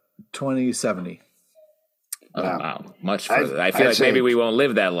 2070. Oh, wow. Much further. I feel like maybe we won't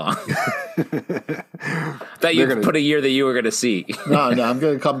live that long. That you put a year that you were going to see. No, I'm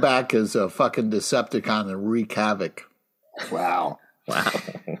going to come back as a fucking Decepticon and wreak havoc. Wow.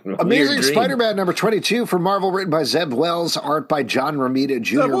 Amazing Spider-Man number 22 from Marvel, written by Zeb Wells, art by John Romita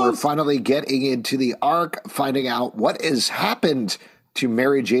Jr. We're finally getting into the arc, finding out what has happened to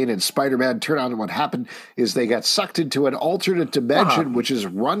Mary Jane and Spider-Man. Turn on what happened is they got sucked into an alternate dimension, which is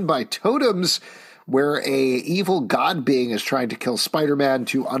run by totems, where a evil god being is trying to kill Spider-Man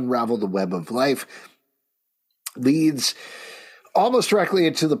to unravel the web of life. Leads almost directly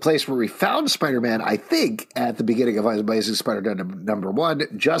into the place where we found Spider-Man, I think, at the beginning of Amazing Spider-Man number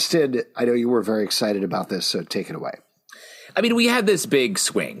 1. Justin, I know you were very excited about this, so take it away. I mean, we had this big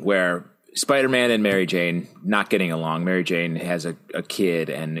swing where Spider-Man and Mary Jane not getting along. Mary Jane has a kid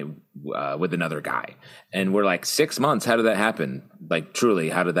and with another guy. And we're like, 6 months, how did that happen? Like, truly,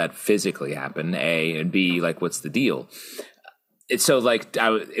 how did that physically happen? A, and B, like, what's the deal? So, like,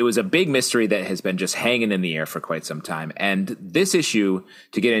 it was a big mystery that has been just hanging in the air for quite some time. And this issue,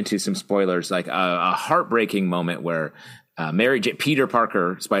 to get into some spoilers, like a heartbreaking moment where Peter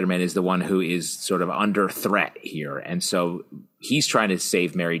Parker, Spider-Man, is the one who is sort of under threat here. And so he's trying to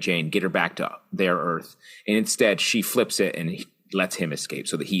save Mary Jane, get her back to their Earth. And instead, she flips it and lets him escape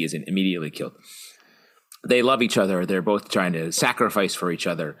so that he isn't immediately killed. They love each other. They're both trying to sacrifice for each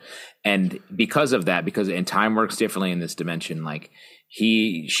other. And because of that, and time works differently in this dimension, like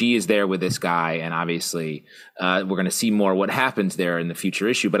she is there with this guy. And obviously we're going to see more what happens there in the future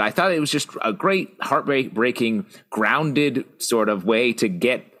issue. But I thought it was just a great heartbreaking, grounded sort of way to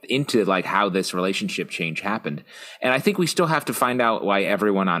get into like how this relationship change happened. And I think we still have to find out why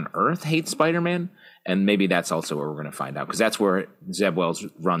everyone on Earth hates Spider-Man. And maybe that's also where we're going to find out, because that's where Zeb Wells'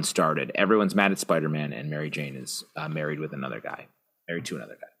 run started. Everyone's mad at Spider-Man, and Mary Jane is married to another guy.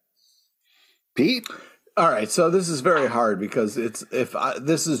 Pete? All right, so this is very hard because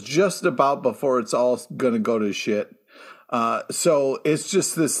this is just about before it's all going to go to shit. So it's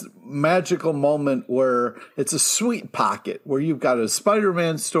just this magical moment where it's a sweet pocket where you've got a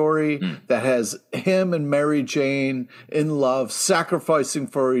Spider-Man story that has him and Mary Jane in love, sacrificing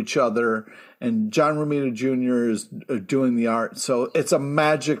for each other, and John Romita Jr. is doing the art. So it's a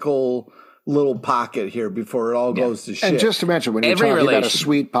magical little pocket here before it all goes to shit. And just to mention, when you're talking about a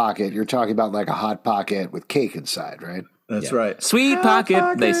sweet pocket, you're talking about like a hot pocket with cake inside, right? That's right. Sweet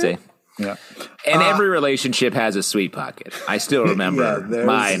pocket, they say. Yeah. And every relationship has a sweet pocket. I still remember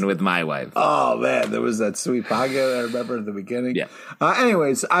mine with my wife. Oh, man, there was that sweet pocket I remember at the beginning. Yeah.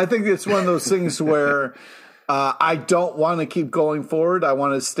 Anyways, I think it's one of those things where I don't want to keep going forward. I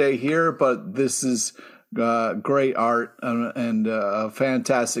want to stay here, but this is great art and a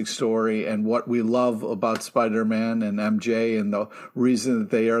fantastic story, and what we love about Spider-Man and MJ and the reason that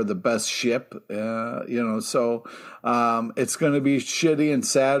they are the best ship, so it's going to be shitty and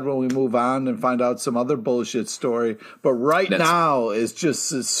sad when we move on and find out some other bullshit story. But now it's just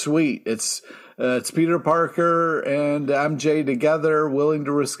sweet. It's Peter Parker and MJ together, willing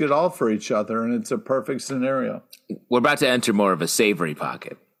to risk it all for each other, and it's a perfect scenario. We're about to enter more of a savory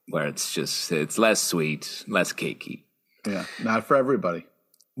pocket, where it's less sweet, less cakey. Yeah, not for everybody.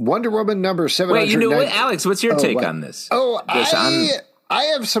 Wonder Woman number 700. Wait, you know what, Alex? What's your take on this? I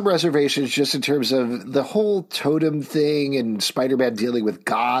have some reservations just in terms of the whole totem thing and Spider-Man dealing with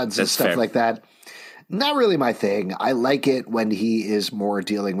gods and stuff like that. Not really my thing. I like it when he is more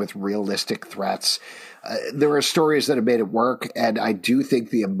dealing with realistic threats. There are stories that have made it work, and I do think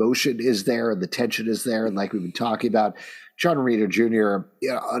the emotion is there and the tension is there. And like we've been talking about, John Romita Jr.,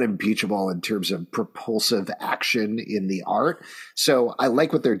 unimpeachable in terms of propulsive action in the art. So I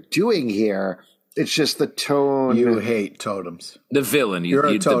like what they're doing here. It's just the tone. You hate totems. The villain. You're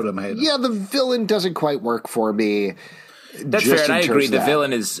a totem hater. Yeah, the villain doesn't quite work for me. That's fair, and I agree. The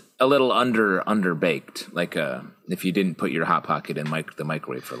villain is a little underbaked. Like if you didn't put your Hot Pocket in the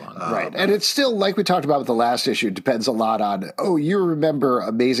microwave for long. Right. And it's still, like we talked about with the last issue, depends a lot on, you remember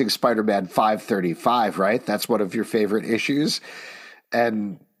Amazing Spider-Man 535, right? That's one of your favorite issues.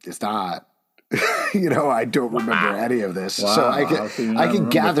 And it's not. I don't remember any of this. Wow. So I can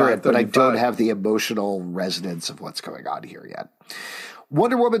gather it, but I don't have the emotional resonance of what's going on here yet.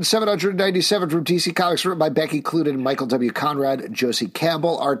 Wonder Woman 797 from DC Comics, written by Becky Cloonan and Michael W. Conrad, Josie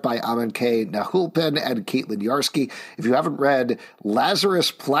Campbell, art by Aman K. Nahulpan and Caitlin Yarsky. If you haven't read Lazarus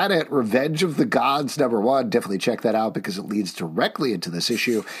Planet, Revenge of the Gods, #1, definitely check that out because it leads directly into this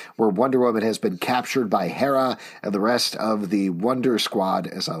issue where Wonder Woman has been captured by Hera and the rest of the Wonder Squad,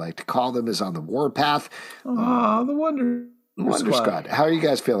 as I like to call them, is on the warpath. The Wonder Squad. How are you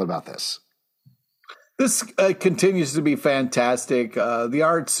guys feeling about this? This continues to be fantastic. The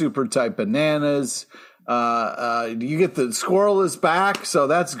art's super tight bananas. You get the squirrel is back, so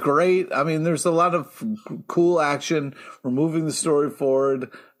that's great. I mean, there's a lot of cool action. We're moving the story forward.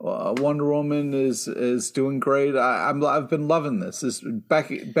 Wonder Woman is doing great. I've been loving this.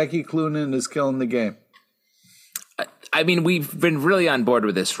 Becky Cloonan is killing the game. I mean, we've been really on board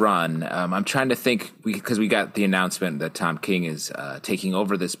with this run. I'm trying to think because we got the announcement that Tom King is taking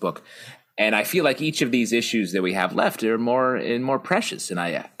over this book. And I feel like each of these issues that we have left are more precious. And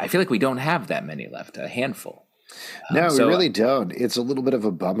I feel like we don't have that many left, a handful. No, we really don't. It's a little bit of a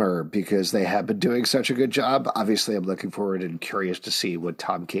bummer because they have been doing such a good job. Obviously, I'm looking forward and curious to see what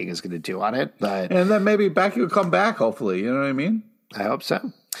Tom King is going to do on it. And then maybe Becky will come back, hopefully. You know what I mean? I hope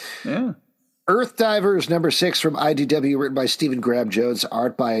so. Yeah. Earth Divers #6 from IDW, written by Stephen Graham Jones,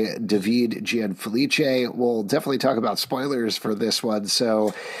 art by David Gianfelice. We'll definitely talk about spoilers for this one.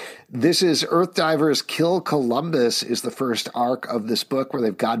 So this is Earth Divers Kill Columbus is the first arc of this book where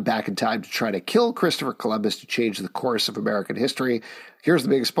they've gone back in time to try to kill Christopher Columbus to change the course of American history. Here's the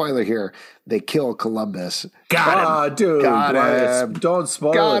big spoiler here. They kill Columbus. Got him. Dude. Got him. Don't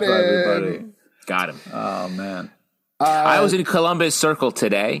spoil it for everybody. Got him. Oh, man. I was in Columbus Circle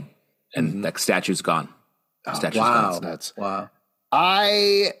today. And that statue's gone. Statue's gone. Nuts. Wow.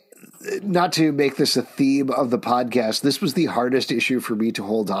 Not to make this a theme of the podcast, this was the hardest issue for me to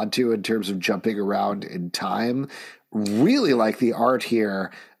hold on to in terms of jumping around in time. Really like the art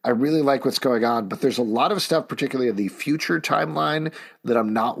here. I really like what's going on, but there's a lot of stuff, particularly in the future timeline, that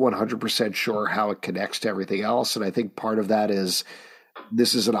I'm not 100% sure how it connects to everything else. And I think part of that is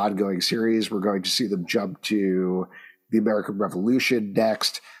this is an ongoing series. We're going to see them jump to the American Revolution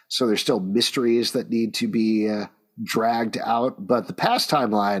next. So there's still mysteries that need to be dragged out. But the past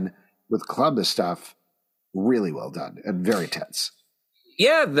timeline with Columbus stuff, really well done and very tense.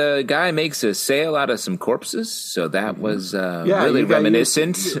 Yeah, the guy makes a sail out of some corpses. So that was really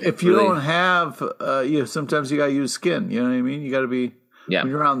reminiscent. If you don't have, sometimes you got to use skin. You know what I mean? You got to be when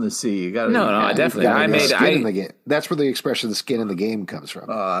you're on the sea. You got to. No, I definitely. Skin in the game. That's where the expression "skin in the game" comes from.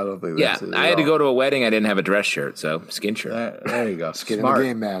 I don't think that's it. I had to go to a wedding. I didn't have a dress shirt, so skin shirt. There you go. Skin in the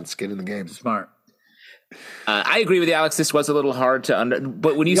game, man. Skin in the game. Smart. I agree with you, Alex. This was a little hard to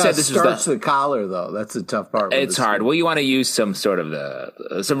but when you said this starts the collar, though, that's the tough part. It's hard. Well, you want to use some sort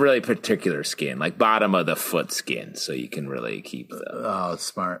of some really particular skin, like bottom of the foot skin, so you can really keep the. It's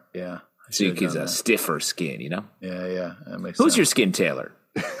smart. Yeah. So you get a stiffer skin, you know. Yeah. That makes Who's sense. your skin tailor?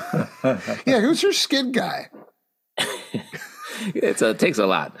 Who's your skin guy? It takes a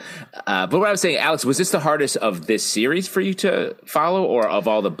lot. But what I was saying, Alex, was this the hardest of this series for you to follow, or of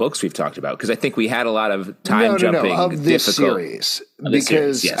all the books we've talked about? Because I think we had a lot of time jumping of this series.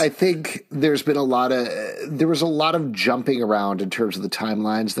 Because yes. I think there was a lot of jumping around in terms of the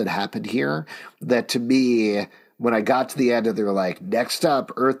timelines that happened here. That to me, when I got to the end and they were like, next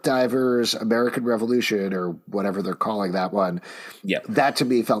up, Earth Divers, American Revolution, or whatever they're calling that one. Yeah. That to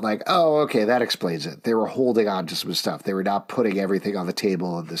me felt like, oh, okay, that explains it. They were holding on to some stuff. They were not putting everything on the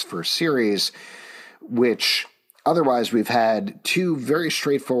table in this first series, which otherwise we've had two very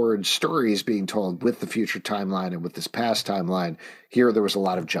straightforward stories being told with the future timeline and with this past timeline. Here, there was a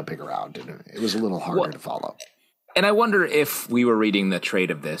lot of jumping around, and it was a little harder to follow. And I wonder if we were reading the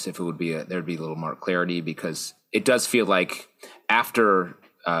trade of this, if it would be there'd be a little more clarity, because it does feel like after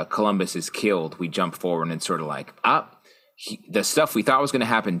Columbus is killed, we jump forward and sort of like, the stuff we thought was going to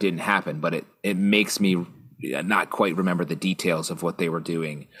happen didn't happen, but it makes me not quite remember the details of what they were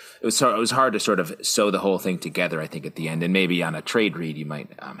doing. It was hard to sort of sew the whole thing together, I think, at the end. And maybe on a trade read, you might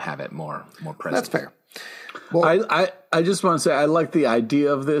have it more present. That's fair. Well, I just want to say I like the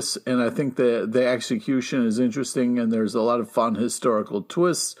idea of this, and I think the execution is interesting, and there's a lot of fun historical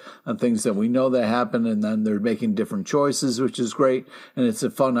twists on things that we know that happen, and then they're making different choices, which is great, and it's a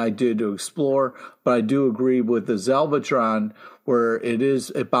fun idea to explore. But I do agree with the Zelbatron, where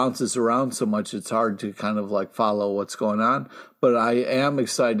it bounces around so much, it's hard to kind of like follow what's going on. But I am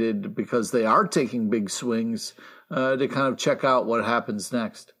excited because they are taking big swings to kind of check out what happens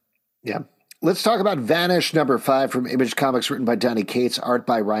next. Yeah. Let's talk about Vanish #5 from Image Comics, written by Donny Cates, art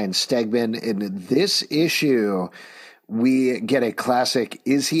by Ryan Stegman. In this issue, we get a classic,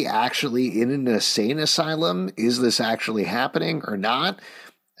 is he actually in an insane asylum? Is this actually happening or not?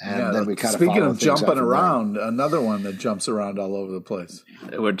 And then we kind of speaking of jumping around, another one that jumps around all over the place.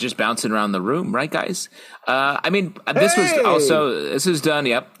 We're just bouncing around the room, right, guys? This is done.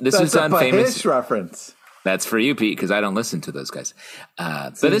 Yep, this is done. Famous reference. That's for you, Pete, because I don't listen to those guys.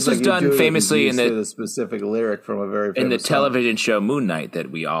 But this was done famously in the specific lyric from a very famous in the television show Moon Knight that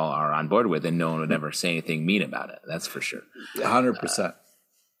we all are on board with, and no one would ever say anything mean about it. That's for sure. 100%.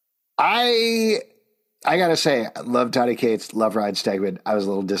 I gotta say, I love Donny Cates, love Ryan Stegman. I was a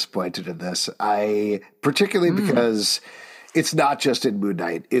little disappointed in this. Particularly because it's not just in Moon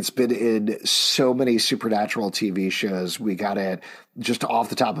Knight. It's been in so many supernatural TV shows. We got it just off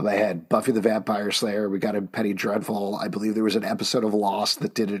the top of my head. Buffy the Vampire Slayer. We got it in Penny Dreadful. I believe there was an episode of Lost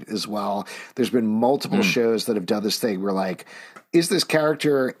that did it as well. There's been multiple shows that have done this thing where, like, is this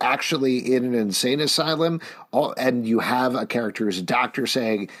character actually in an insane asylum? And you have a character who's a doctor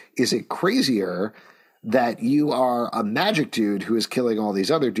saying, is it crazier that you are a magic dude who is killing all these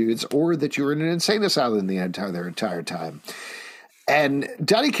other dudes, or that you're in an insane asylum the entire time? And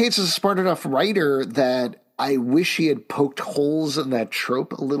Donny Cates is a smart enough writer that I wish he had poked holes in that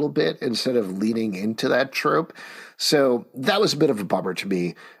trope a little bit instead of leaning into that trope. So that was a bit of a bummer to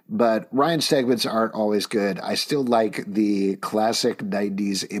me. But Ryan Stegman's art always good. I still like the classic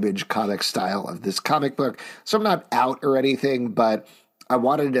 90s Image comic style of this comic book. So I'm not out or anything, but I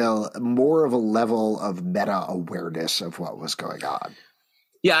wanted more of a level of meta awareness of what was going on.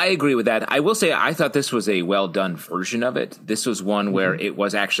 Yeah, I agree with that. I will say I thought this was a well-done version of it. This was one where it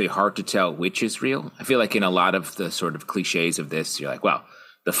was actually hard to tell which is real. I feel like in a lot of the sort of cliches of this, you're like, well,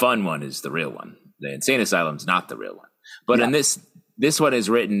 the fun one is the real one. The insane asylum's not the real one. But in this one is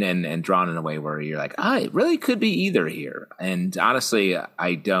written and drawn in a way where you're like, it really could be either here. And honestly,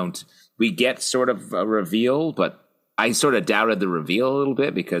 we get sort of a reveal, but I sort of doubted the reveal a little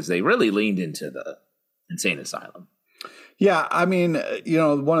bit because they really leaned into the insane asylum. Yeah, I mean,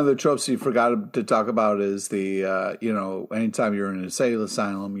 one of the tropes you forgot to talk about is the, anytime you're in an insane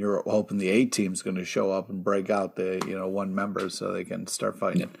asylum, you're hoping the A-team's going to show up and break out the, one member so they can start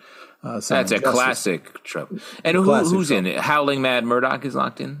fighting. That's a classic trope. And who's trope in it? Howling Mad Murdoch is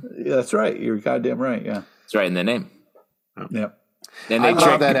locked in? Yeah, that's right. You're goddamn right, yeah. It's right in the name. Yep. And they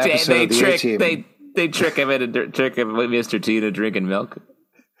trick him with Mr. T into drinking milk.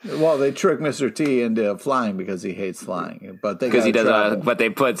 Well, they trick Mr. T into flying because he hates flying, but they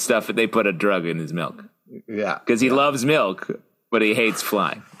put a drug in his milk. Yeah, because he loves milk, but he hates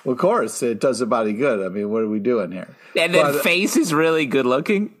flying. Well, of course, it does a body good. I mean, what are we doing here? And then Face is really good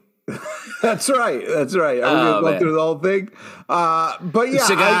looking. That's right. Are we gonna go through the whole thing? But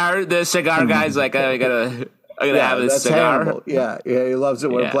yeah, the cigar guy's like, I'm gonna have this cigar. Hannibal. Yeah, he loves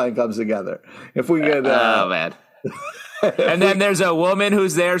it when a plan comes together. If we could, oh man. And then there's a woman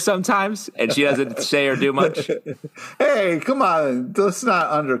who's there sometimes, and she doesn't say or do much. Hey, come on, let's not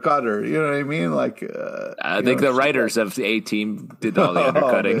undercut her. You know what I mean? Like, I think the writers of the A-Team did all the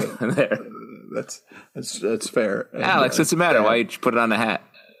undercutting there. That's fair. Alex, what's the matter? Why you put it on a hat?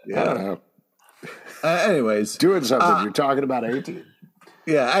 Yeah. I don't know. Anyways, doing something. You're talking about A-Team.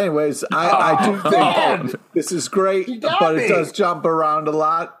 Yeah. Anyways, I do think this is great, but it does jump around a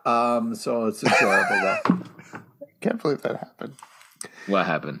lot. So it's enjoyable. Can't believe that happened. What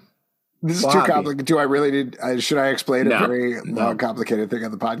happened? This is too complicated. Do I really need? Should I explain a very long, complicated thing on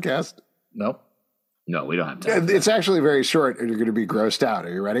the podcast? Nope. No, we don't have time. It's actually very short, and you're going to be grossed out.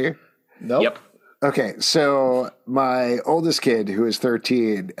 Are you ready? Nope. Yep. Okay, so my oldest kid, who is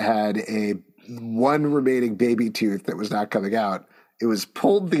 13, had one remaining baby tooth that was not coming out. It was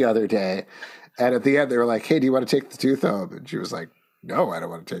pulled the other day, and at the end, they were like, "Hey, do you want to take the tooth home?" And she was like, "No, I don't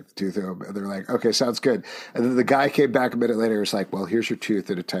want to take the tooth home." And they're like, "Okay, sounds good." And then the guy came back a minute later and was like, "Well, here's your tooth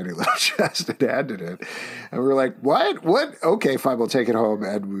in a tiny little chest," and handed it. And we were like, "What? What? Okay, fine, we'll take it home."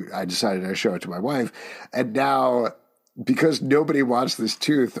 And I decided to show it to my wife. And now, because nobody wants this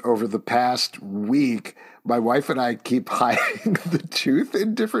tooth, over the past week, my wife and I keep hiding the tooth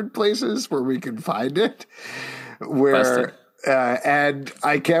in different places where we can find it. And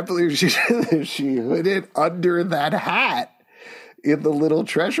I can't believe she hid it under that hat in the little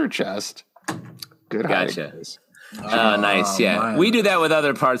treasure chest. Good Gotcha. hiding. Oh, nice. Yeah. Man. We do that with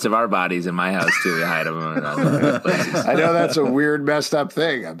other parts of our bodies in my house, too. We hide them in other places. I know that's a weird, messed up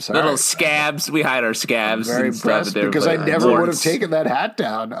thing. I'm sorry. Little scabs. We hide our scabs. I'm very impressed because I never would have taken that hat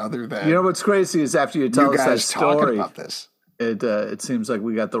down other than. You know what's crazy is after you tell us that story. Talking about this. It seems like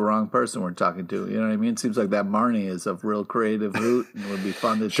we got the wrong person we're talking to. You know what I mean? It seems like that Marnie is a real creative hoot and would be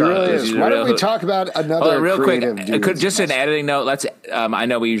fun to talk to. Why don't we talk about another real quick? Dude, just an editing note. Let's. I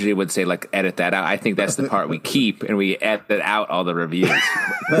know we usually would say like edit that out. I think that's the part we keep, and we edit out all the reviews.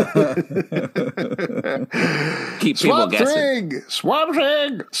 Keep people guessing. Swamp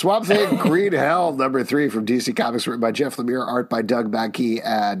Thing, Green Hell #3 from DC Comics, written by Jeff Lemire, art by Doug Mackey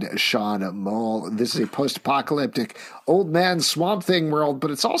and Sean Moll. This is a post-apocalyptic old man Swamp Thing world,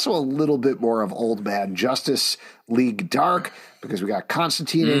 but it's also a little bit more of Old Man Justice League Dark because we got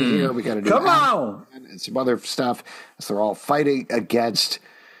Constantine in here. We got a new and some other stuff as they're all fighting against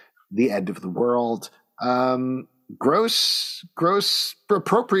the end of the world. Gross,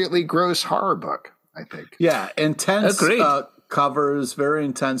 appropriately gross horror book, I think. Yeah, intense covers, very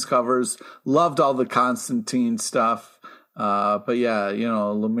intense covers. Loved all the Constantine stuff. But yeah,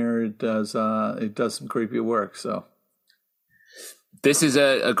 Lemire does some creepy work, so. This is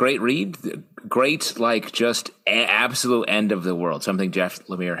a great read. Great, just absolute end of the world. Something Jeff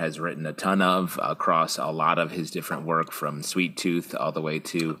Lemire has written a ton of across a lot of his different work, from Sweet Tooth all the way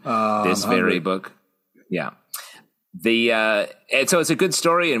to this very book. Yeah. And so it's a good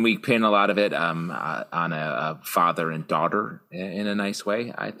story, and we pin a lot of it on a father and daughter in a nice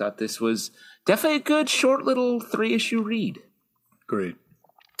way. I thought this was definitely a good, short little 3-issue read. Great.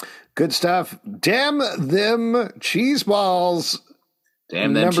 Good stuff. Damn them cheese balls.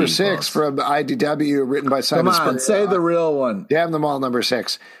 Damn them number cheese 6 balls. From IDW, written by Simon Spurrier. Say the real one. Damn them all, number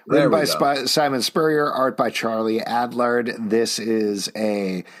 6. Written by Simon Spurrier, art by Charlie Adlard. This is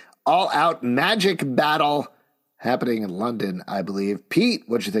a all-out magic battle happening in London, I believe. Pete,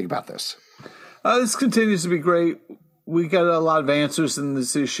 what'd you think about this? This continues to be great. We got a lot of answers in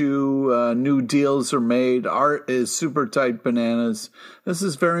this issue. New deals are made. Art is super tight bananas. This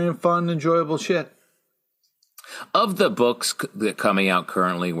is very fun, enjoyable shit. Of the books that are coming out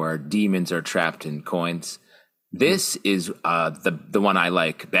currently where demons are trapped in coins, this is the one I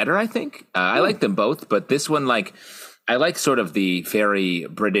like better, I think. I like them both, but this one, I like sort of the very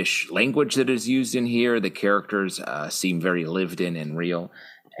British language that is used in here. The characters seem very lived in and real.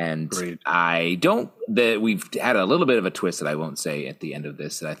 And Great. We've had a little bit of a twist that I won't say at the end of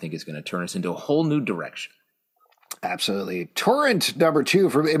this that I think is going to turn us into a whole new direction. Absolutely. Torrent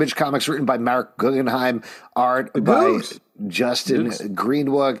 #2 from Image Comics, written by Mark Guggenheim, art by Justin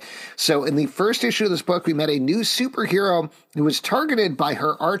Greenwood. So in the first issue of this book, we met a new superhero who was targeted by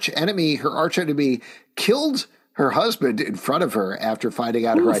her arch enemy. Her arch enemy killed her husband in front of her after finding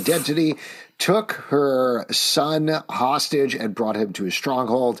out her identity, took her son hostage and brought him to his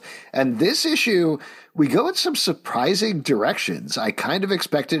stronghold. And this issue, we go in some surprising directions. I kind of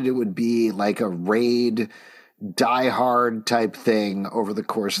expected it would be like a raid Die Hard type thing over the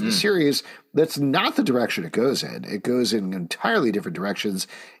course of the series. That's not the direction it goes in. It goes in entirely different directions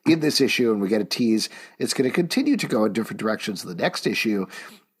in this issue, and we get a tease. It's going to continue to go in different directions in the next issue.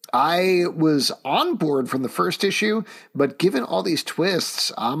 I was on board from the first issue, but given all these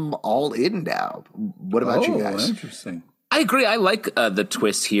twists, I'm all in now. What about you guys? Interesting. I agree. I like the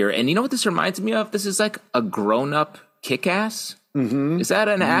twists here. And you know what this reminds me of? This is like a grown-up Kick-Ass. Mm-hmm. Is that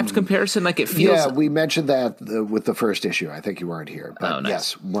an apt comparison? Like it feels. Yeah, we mentioned that with the first issue. I think you weren't here, but nice.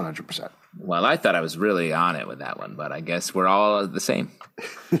 Yes, 100%. Well, I thought I was really on it with that one, but I guess we're all the same,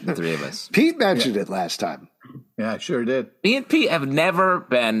 the three of us. Pete mentioned it last time. Yeah, I sure did. Me and Pete have never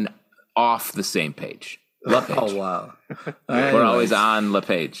been off the same page. LaPage. Oh, wow. We're always on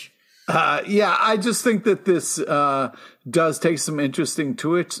LaPage. Yeah, I just think that this does take some interesting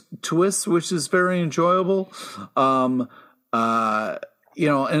twists, which is very enjoyable. And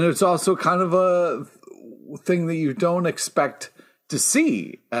it's also kind of a thing that you don't expect to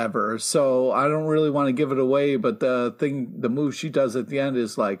see ever. So I don't really want to give it away, but the move she does at the end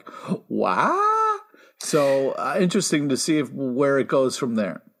is like, wow. So interesting to see where it goes from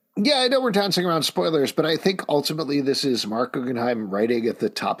there. Yeah, I know we're dancing around spoilers, but I think ultimately this is Mark Guggenheim writing at the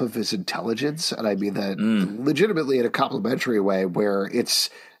top of his intelligence. And I mean that legitimately in a complimentary way, where it's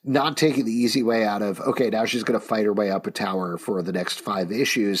not taking the easy way out of, okay, now she's going to fight her way up a tower for the next 5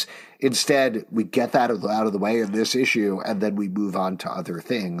 issues. Instead, we get that out of the way in this issue, and then we move on to other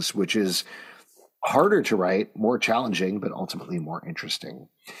things, which is harder to write, more challenging, but ultimately more interesting.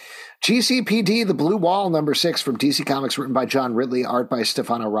 GCPD, The Blue Wall, number 6 from DC Comics, written by John Ridley, art by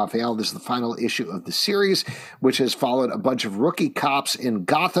Stefano Raphael. This is the final issue of the series, which has followed a bunch of rookie cops in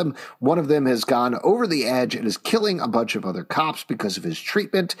Gotham. One of them has gone over the edge and is killing a bunch of other cops because of his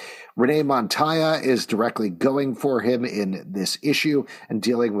treatment. Renee Montoya is directly going for him in this issue and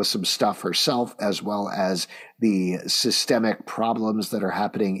dealing with some stuff herself, as well as the systemic problems that are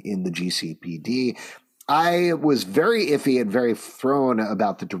happening in the GCPD. I was very iffy and very thrown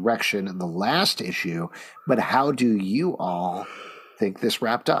about the direction in the last issue, but how do you all think this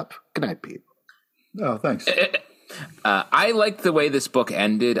wrapped up? Good night, Pete. Oh, thanks. I liked the way this book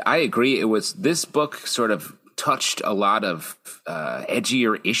ended. I agree. This book sort of touched a lot of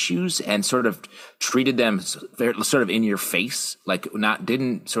edgier issues and sort of treated them sort of in your face, like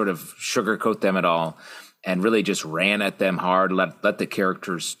didn't sort of sugarcoat them at all. And really just ran at them hard, let the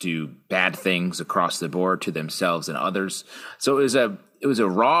characters do bad things across the board to themselves and others. So it was a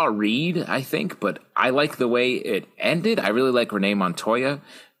raw read, I think, but I like the way it ended. I really like Renee Montoya.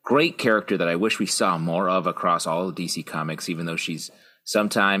 Great character that I wish we saw more of across all of DC Comics, even though she's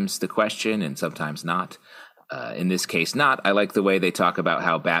sometimes the question and sometimes not. In this case, not. I like the way they talk about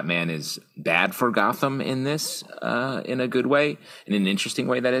how Batman is bad for Gotham in this, in a good way, in an interesting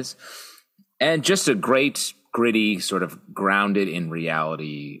way, that is. And just a great, gritty, sort of grounded in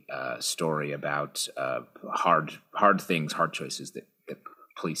reality story about hard things, hard choices that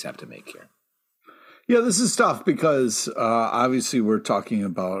police have to make here. Yeah, this is tough because obviously we're talking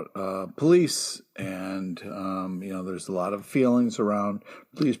about police, and there's a lot of feelings around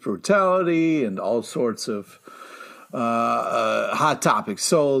police brutality and all sorts of hot topics.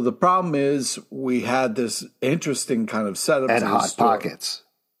 So the problem is we had this interesting kind of setup and hot story. Pockets.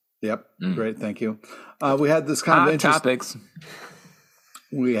 Yep. Great. Thank you. We had this kind of topics.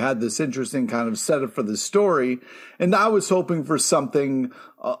 We had this interesting kind of setup for the story, and I was hoping for something.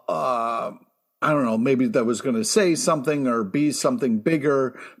 I don't know, maybe that was going to say something or be something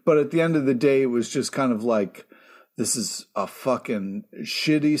bigger. But at the end of the day, it was just kind of like, this is a fucking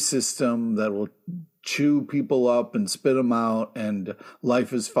shitty system that will chew people up and spit them out, and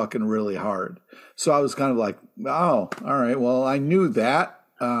life is fucking really hard. So I was kind of like, oh, all right, well, I knew that.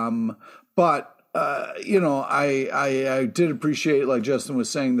 But I did appreciate, like Justin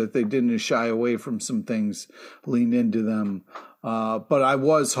was saying, that they didn't shy away from some things, lean into them. But I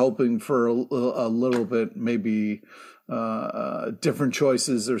was hoping for a little bit, maybe different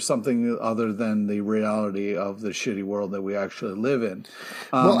choices or something other than the reality of the shitty world that we actually live in.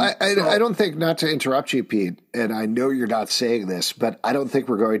 I don't think, not to interrupt you, Pete, and I know you're not saying this, but I don't think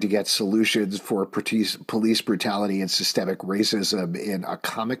we're going to get solutions for police brutality and systemic racism in a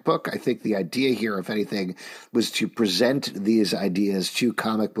comic book. I think the idea here, if anything, was to present these ideas to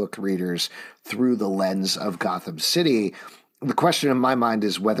comic book readers through the lens of Gotham City. The question in my mind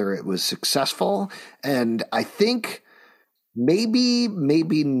is whether it was successful, and I think maybe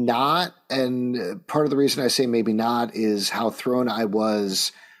not. And part of the reason I say maybe not is how thrown I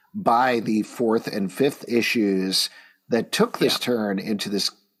was by the 4th and 5th issues that took this turn into this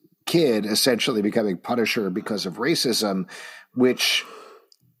kid essentially becoming Punisher because of racism, which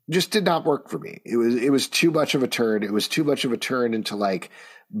just did not work for me. It was too much of a turn. It was too much of a turn into like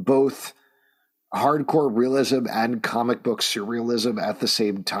both hardcore realism and comic book surrealism at the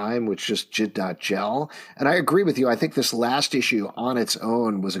same time, which just did not gel. And I agree with you. I think this last issue on its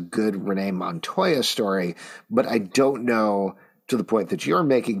own was a good Renee Montoya story, but I don't know, to the point that you're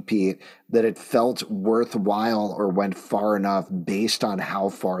making, Pete, that it felt worthwhile or went far enough based on how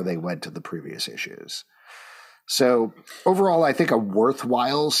far they went to the previous issues. So overall, I think a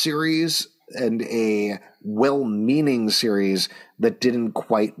worthwhile series and a well-meaning series that didn't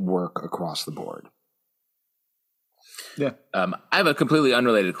quite work across the board. Yeah. I have a completely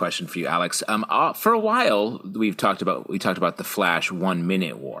unrelated question for you, Alex. For a while, we talked about the Flash 1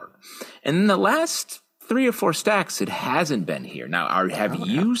 Minute War. And in the last 3 or 4 stacks, it hasn't been here. Now, have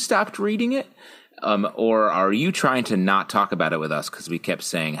you stopped reading it? Or are you trying to not talk about it with us because we kept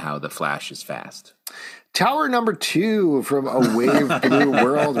saying how the Flash is fast? Tower number 2 from A Wave Blue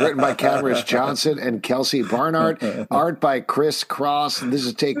World, written by Cameron Johnson and Kelsey Barnard, art by Chris Cross. And this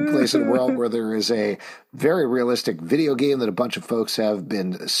is taking place in a world where there is a very realistic video game that a bunch of folks have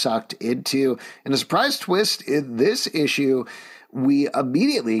been sucked into. And a surprise twist in this issue, we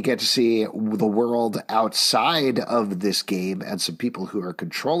immediately get to see the world outside of this game and some people who are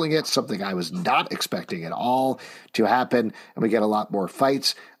controlling it, something I was not expecting at all to happen. And we get a lot more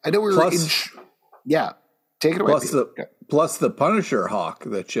fights. I know we were yeah. Take it away. Plus the Punisher hawk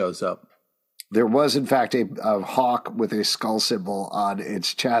that shows up. There was, in fact, a hawk with a skull symbol on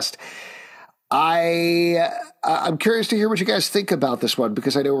its chest. I'm curious to hear what you guys think about this one,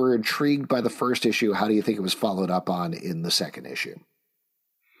 because I know we're intrigued by the first issue. How do you think it was followed up on in the second issue?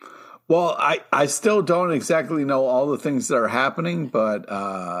 Well, I still don't exactly know all the things that are happening, but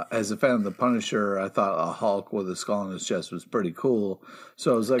as a fan of the Punisher, I thought a Hulk with a skull on his chest was pretty cool.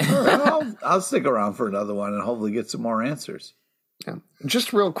 So I was like, all right, I'll stick around for another one and hopefully get some more answers. Yeah.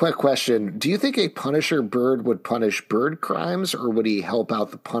 Just a real quick question. Do you think a Punisher bird would punish bird crimes, or would he help out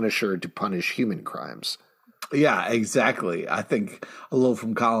the Punisher to punish human crimes? Yeah, exactly. I think a little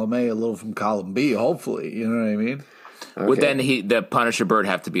from column A, a little from column B, hopefully. You know what I mean? Okay. Would then the Punisher bird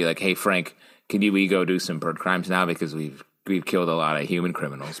have to be like, hey, Frank, can we go do some bird crimes now? Because we've killed a lot of human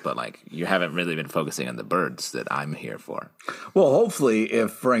criminals, but like you haven't really been focusing on the birds that I'm here for. Well, hopefully,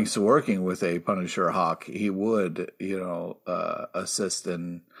 if Frank's working with a Punisher hawk, he would, assist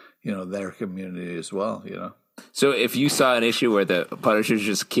in, their community as well, So if you saw an issue where the Punisher's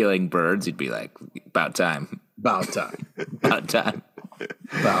just killing birds, you'd be like, about time. About time. About time.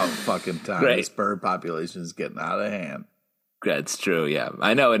 About fucking time. Right. This bird population is getting out of hand. That's true, yeah.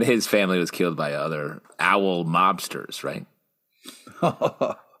 I know, and his family was killed by other owl mobsters, right?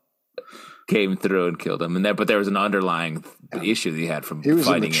 Came through and killed him, but there was an underlying issue that he had from he was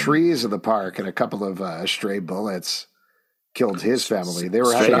fighting in the trees of the park, and a couple of stray bullets killed his family. They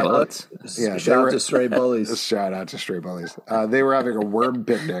were stray bullets. Yeah, shout out to stray bullies. Shout out to stray bullies. They were having a worm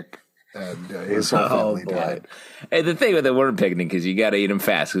picnic, and his whole family died. And the thing with the worm picnic is you got to eat them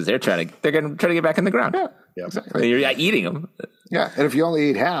fast because they're going to try to get back in the ground. Yeah, exactly. You're eating them. Yeah, and if you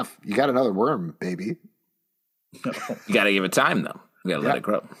only eat half, you got another worm, baby. You got to give it time, though. You got to let it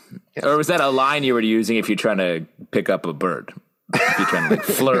grow. Yes. Or was that a line you were using if you're trying to pick up a bird? If you're trying to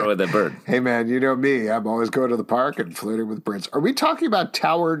flirt with a bird. Hey, man, you know me. I'm always going to the park and flirting with birds. Are we talking about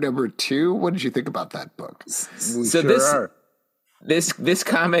Tower number 2? What did you think about that book? This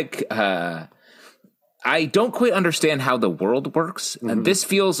comic, I don't quite understand how the world works. Mm-hmm. This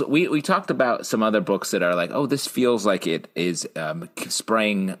feels, we talked about some other books that are like, oh, this feels like it is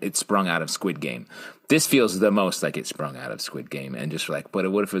sprung out of Squid Game. This feels the most like it sprung out of Squid Game, and just like, but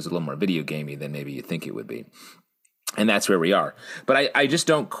what if it was a little more video gamey than maybe you think it would be? And that's where we are. But I just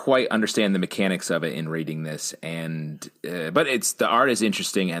don't quite understand the mechanics of it in reading this. And but the art is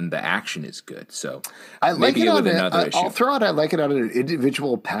interesting and the action is good. So I like it on I'll throw out I like it on an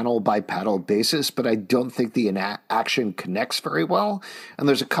individual panel by panel basis, but I don't think the action connects very well. And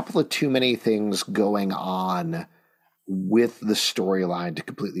there's a couple of too many things going on with the storyline to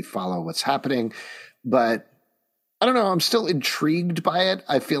completely follow what's happening. But I don't know. I'm still intrigued by it.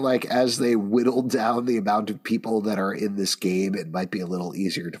 I feel like as they whittle down the amount of people that are in this game, it might be a little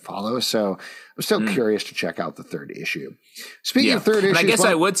easier to follow. So I'm still curious to check out the third issue. Speaking of third issue, I guess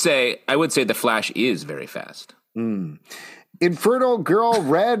I would say the Flash is very fast. Infernal Girl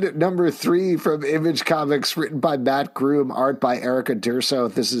Red number 3 from Image Comics, written by Matt Groom, art by Erica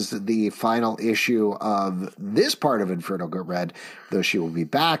Durso. This is the final issue of this part of Infernal Girl Red, though she will be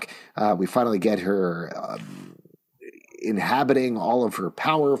back. We finally get her inhabiting all of her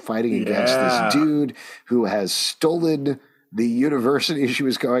power, fighting against this dude who has stolen the university she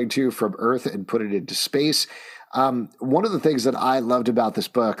was going to from Earth and put it into space. One of the things that I loved about this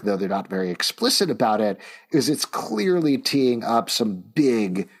book, though they're not very explicit about it, is it's clearly teeing up some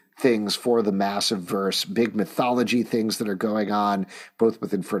big things for the massive verse, big mythology things that are going on, both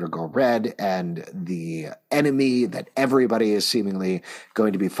with Infernal Girl Red and the enemy that everybody is seemingly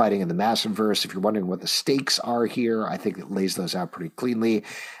going to be fighting in the massive verse. If you're wondering what the stakes are here, I think it lays those out pretty cleanly.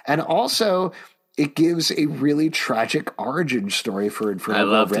 And also, it gives a really tragic origin story for Infernal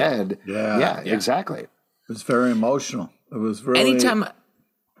Girl Red. Yeah, exactly. It was very emotional. It was really... Anytime...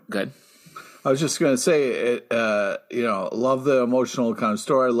 Good. I was just going to say, love the emotional kind of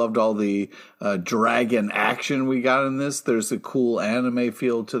story. I loved all the dragon action we got in this. There's a cool anime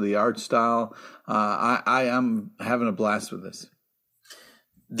feel to the art style. I am having a blast with this.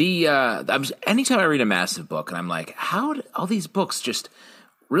 Anytime I read a massive book, and I'm like, how do all these books just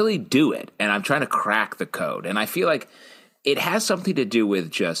really do it? And I'm trying to crack the code. And I feel like it has something to do with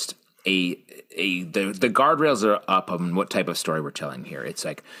just the guardrails are up on what type of story we're telling here. It's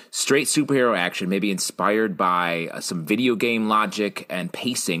like straight superhero action, maybe inspired by some video game logic and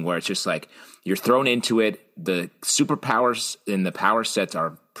pacing, where it's just like you're thrown into it. The superpowers in the power sets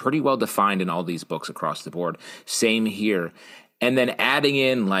are pretty well defined in all these books across the board. Same here. And then adding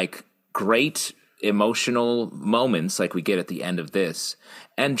in like great emotional moments like we get at the end of this,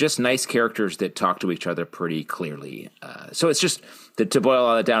 and just nice characters that talk to each other pretty clearly. So it's just, to boil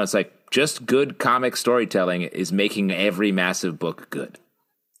all that down, it's like just good comic storytelling is making every massive book good.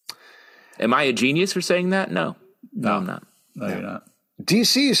 Am I a genius for saying that? No, I'm not. No, you're not.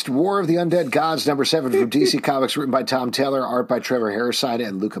 Deceased, War of the Undead Gods, number 7 from DC Comics, written by Tom Taylor, art by Trevor Hairsine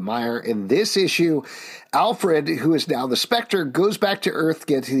and Luca Meyer. In this issue, Alfred, who is now the Spectre, goes back to Earth,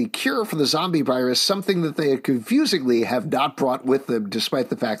 gets the cure for the zombie virus, something that they confusingly have not brought with them, despite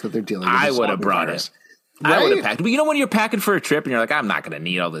the fact that they're dealing with I would have brought it. Right? I would have packed. But you know when you're packing for a trip and you're like, I'm not going to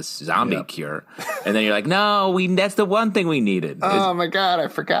need all this zombie cure. And then you're like, no, that's the one thing we needed. Oh, my God, I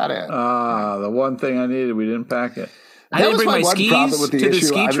forgot it. The one thing I needed, we didn't pack it. I didn't bring my skis to the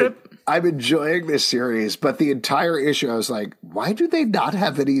ski trip. I'm enjoying this series, but the entire issue, I was like, why do they not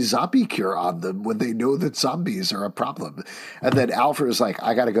have any zombie cure on them when they know that zombies are a problem? And then Alfred is like,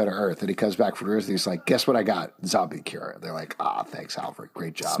 I got to go to Earth. And he comes back from Earth and he's like, guess what I got? Zombie cure. And they're like, thanks, Alfred.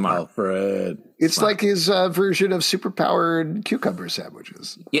 Great job. Smart. Alfred. It's like his version of superpowered cucumber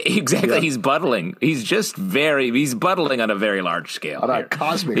sandwiches. Yeah, exactly. Yeah. He's buttling. He's buttling on a very large scale. On a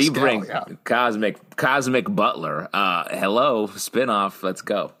cosmic scale, Cosmic butler. Hello, spinoff. Let's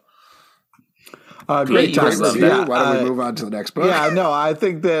go. Great review. Why don't we move on to the next book? Yeah, no, I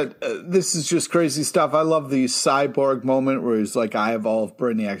think that this is just crazy stuff. I love the cyborg moment where he's like, I have all of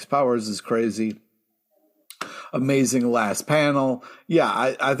Brainiac's powers is crazy. Amazing last panel. Yeah,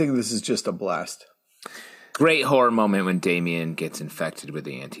 I think this is just a blast. Great horror moment when Damien gets infected with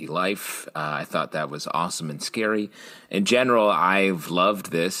the anti-life. I thought that was awesome and scary. In general, I've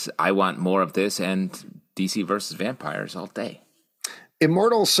loved this. I want more of this and DC versus vampires all day.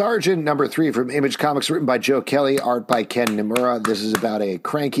 Immortal Sergeant, number 3 from Image Comics, written by Joe Kelly, art by Ken Nimura. This is about a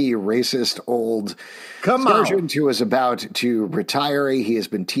cranky, racist old sergeant who is about to retire. He has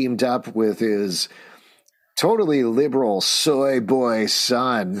been teamed up with his totally liberal soy boy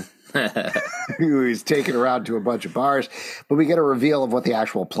son, who he's taken around to a bunch of bars. But we get a reveal of what the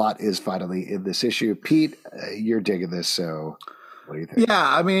actual plot is finally in this issue. Pete, you're digging this, so... what do you think?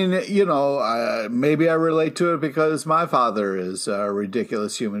 Yeah, I mean, maybe I relate to it because my father is a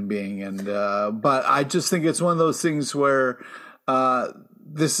ridiculous human being, and but I just think it's one of those things where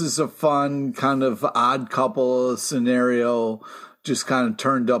this is a fun kind of odd couple scenario, just kind of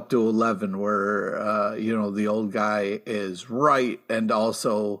turned up to 11, where the old guy is right and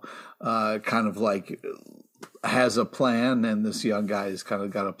also kind of like has a plan, and this young guy has kind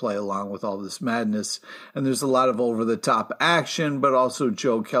of got to play along with all this madness. And there's a lot of over-the-top action, but also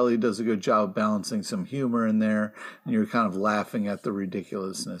Joe Kelly does a good job of balancing some humor in there, and you're kind of laughing at the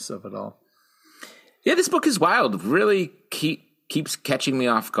ridiculousness of it all. Yeah, this book is wild. Really keeps catching me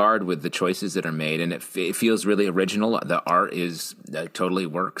off guard with the choices that are made, and it feels really original. The art totally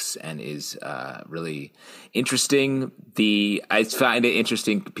works and is really interesting. I find it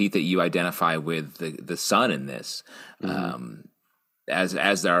interesting, Pete, that you identify with the son in this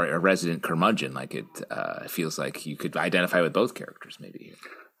as our resident curmudgeon. Like it feels like you could identify with both characters, maybe.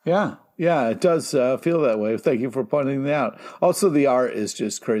 Yeah, it does feel that way. Thank you for pointing that out. Also, the art is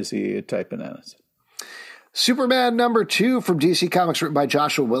just crazy type bananas. Superman number 2 from DC Comics, written by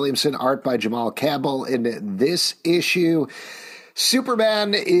Joshua Williamson, art by Jamal Campbell. In this issue,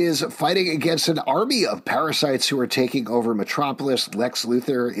 Superman is fighting against an army of parasites who are taking over Metropolis. Lex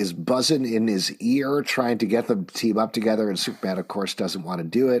Luthor is buzzing in his ear, trying to get them to team up together, and Superman, of course, doesn't want to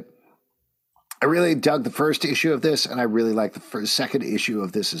do it. I really dug the first issue of this, and I really like the second issue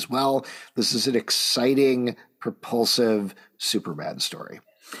of this as well. This is an exciting, propulsive Superman story.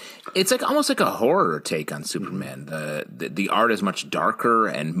 It's like almost like a horror take on Superman. The art is much darker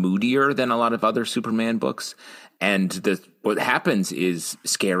and moodier than a lot of other Superman books, and what happens is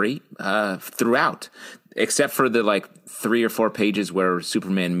scary throughout, except for the 3 or 4 pages where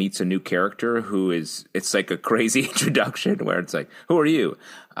Superman meets a new character it's like a crazy introduction where it's like, who are you?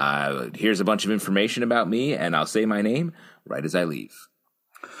 Here's a bunch of information about me, and I'll say my name right as I leave.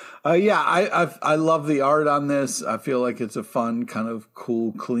 I love the art on this. I feel like it's a fun, kind of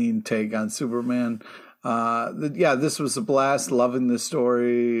cool, clean take on Superman. This was a blast. Loving this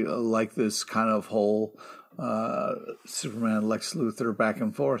story, like this kind of whole Superman Lex Luthor back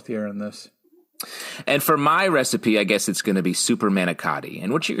and forth here in this. And for my recipe, I guess it's going to be super manicotti.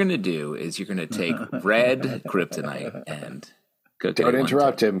 And what you're going to do is you're going to take red kryptonite and cook it. Don't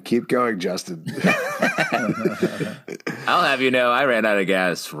interrupt him. Keep going, Justin. I'll have you know, I ran out of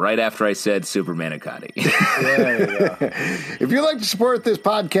gas right after I said super manicotti. There you go. If you'd like to support this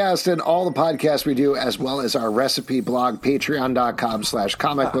podcast and all the podcasts we do, as well as our recipe blog,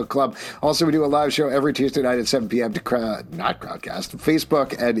 patreon.com/comic book club. Also, we do a live show every Tuesday night at 7 p.m. to not Crowdcast,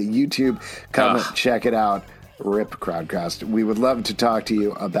 Facebook and YouTube. Come check it out. Rip Crowdcast. We would love to talk to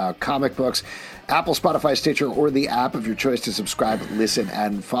you about comic books. Apple, Spotify, Stitcher, or the app of your choice to subscribe, listen,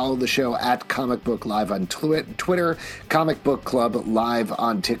 and follow the show at Comic Book Live on Twitter, Comic Book Club Live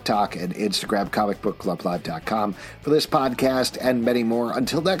on TikTok and Instagram, comicbookclublive.com for this podcast and many more.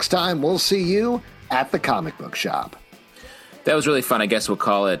 Until next time, we'll see you at the comic book shop. That was really fun. I guess we'll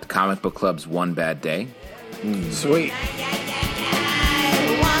call it Comic Book Club's One Bad Day. Sweet.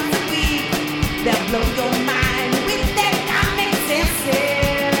 That blow your mind with that comic senses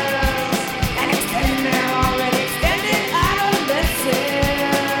and extending their already extended adolescence.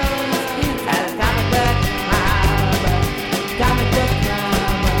 At a comic book club, comic book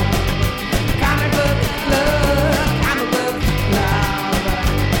club, comic book club, comic book club.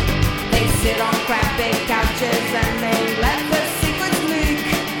 They sit on crappy couches and they let the secrets leak,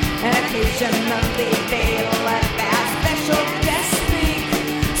 and occasionally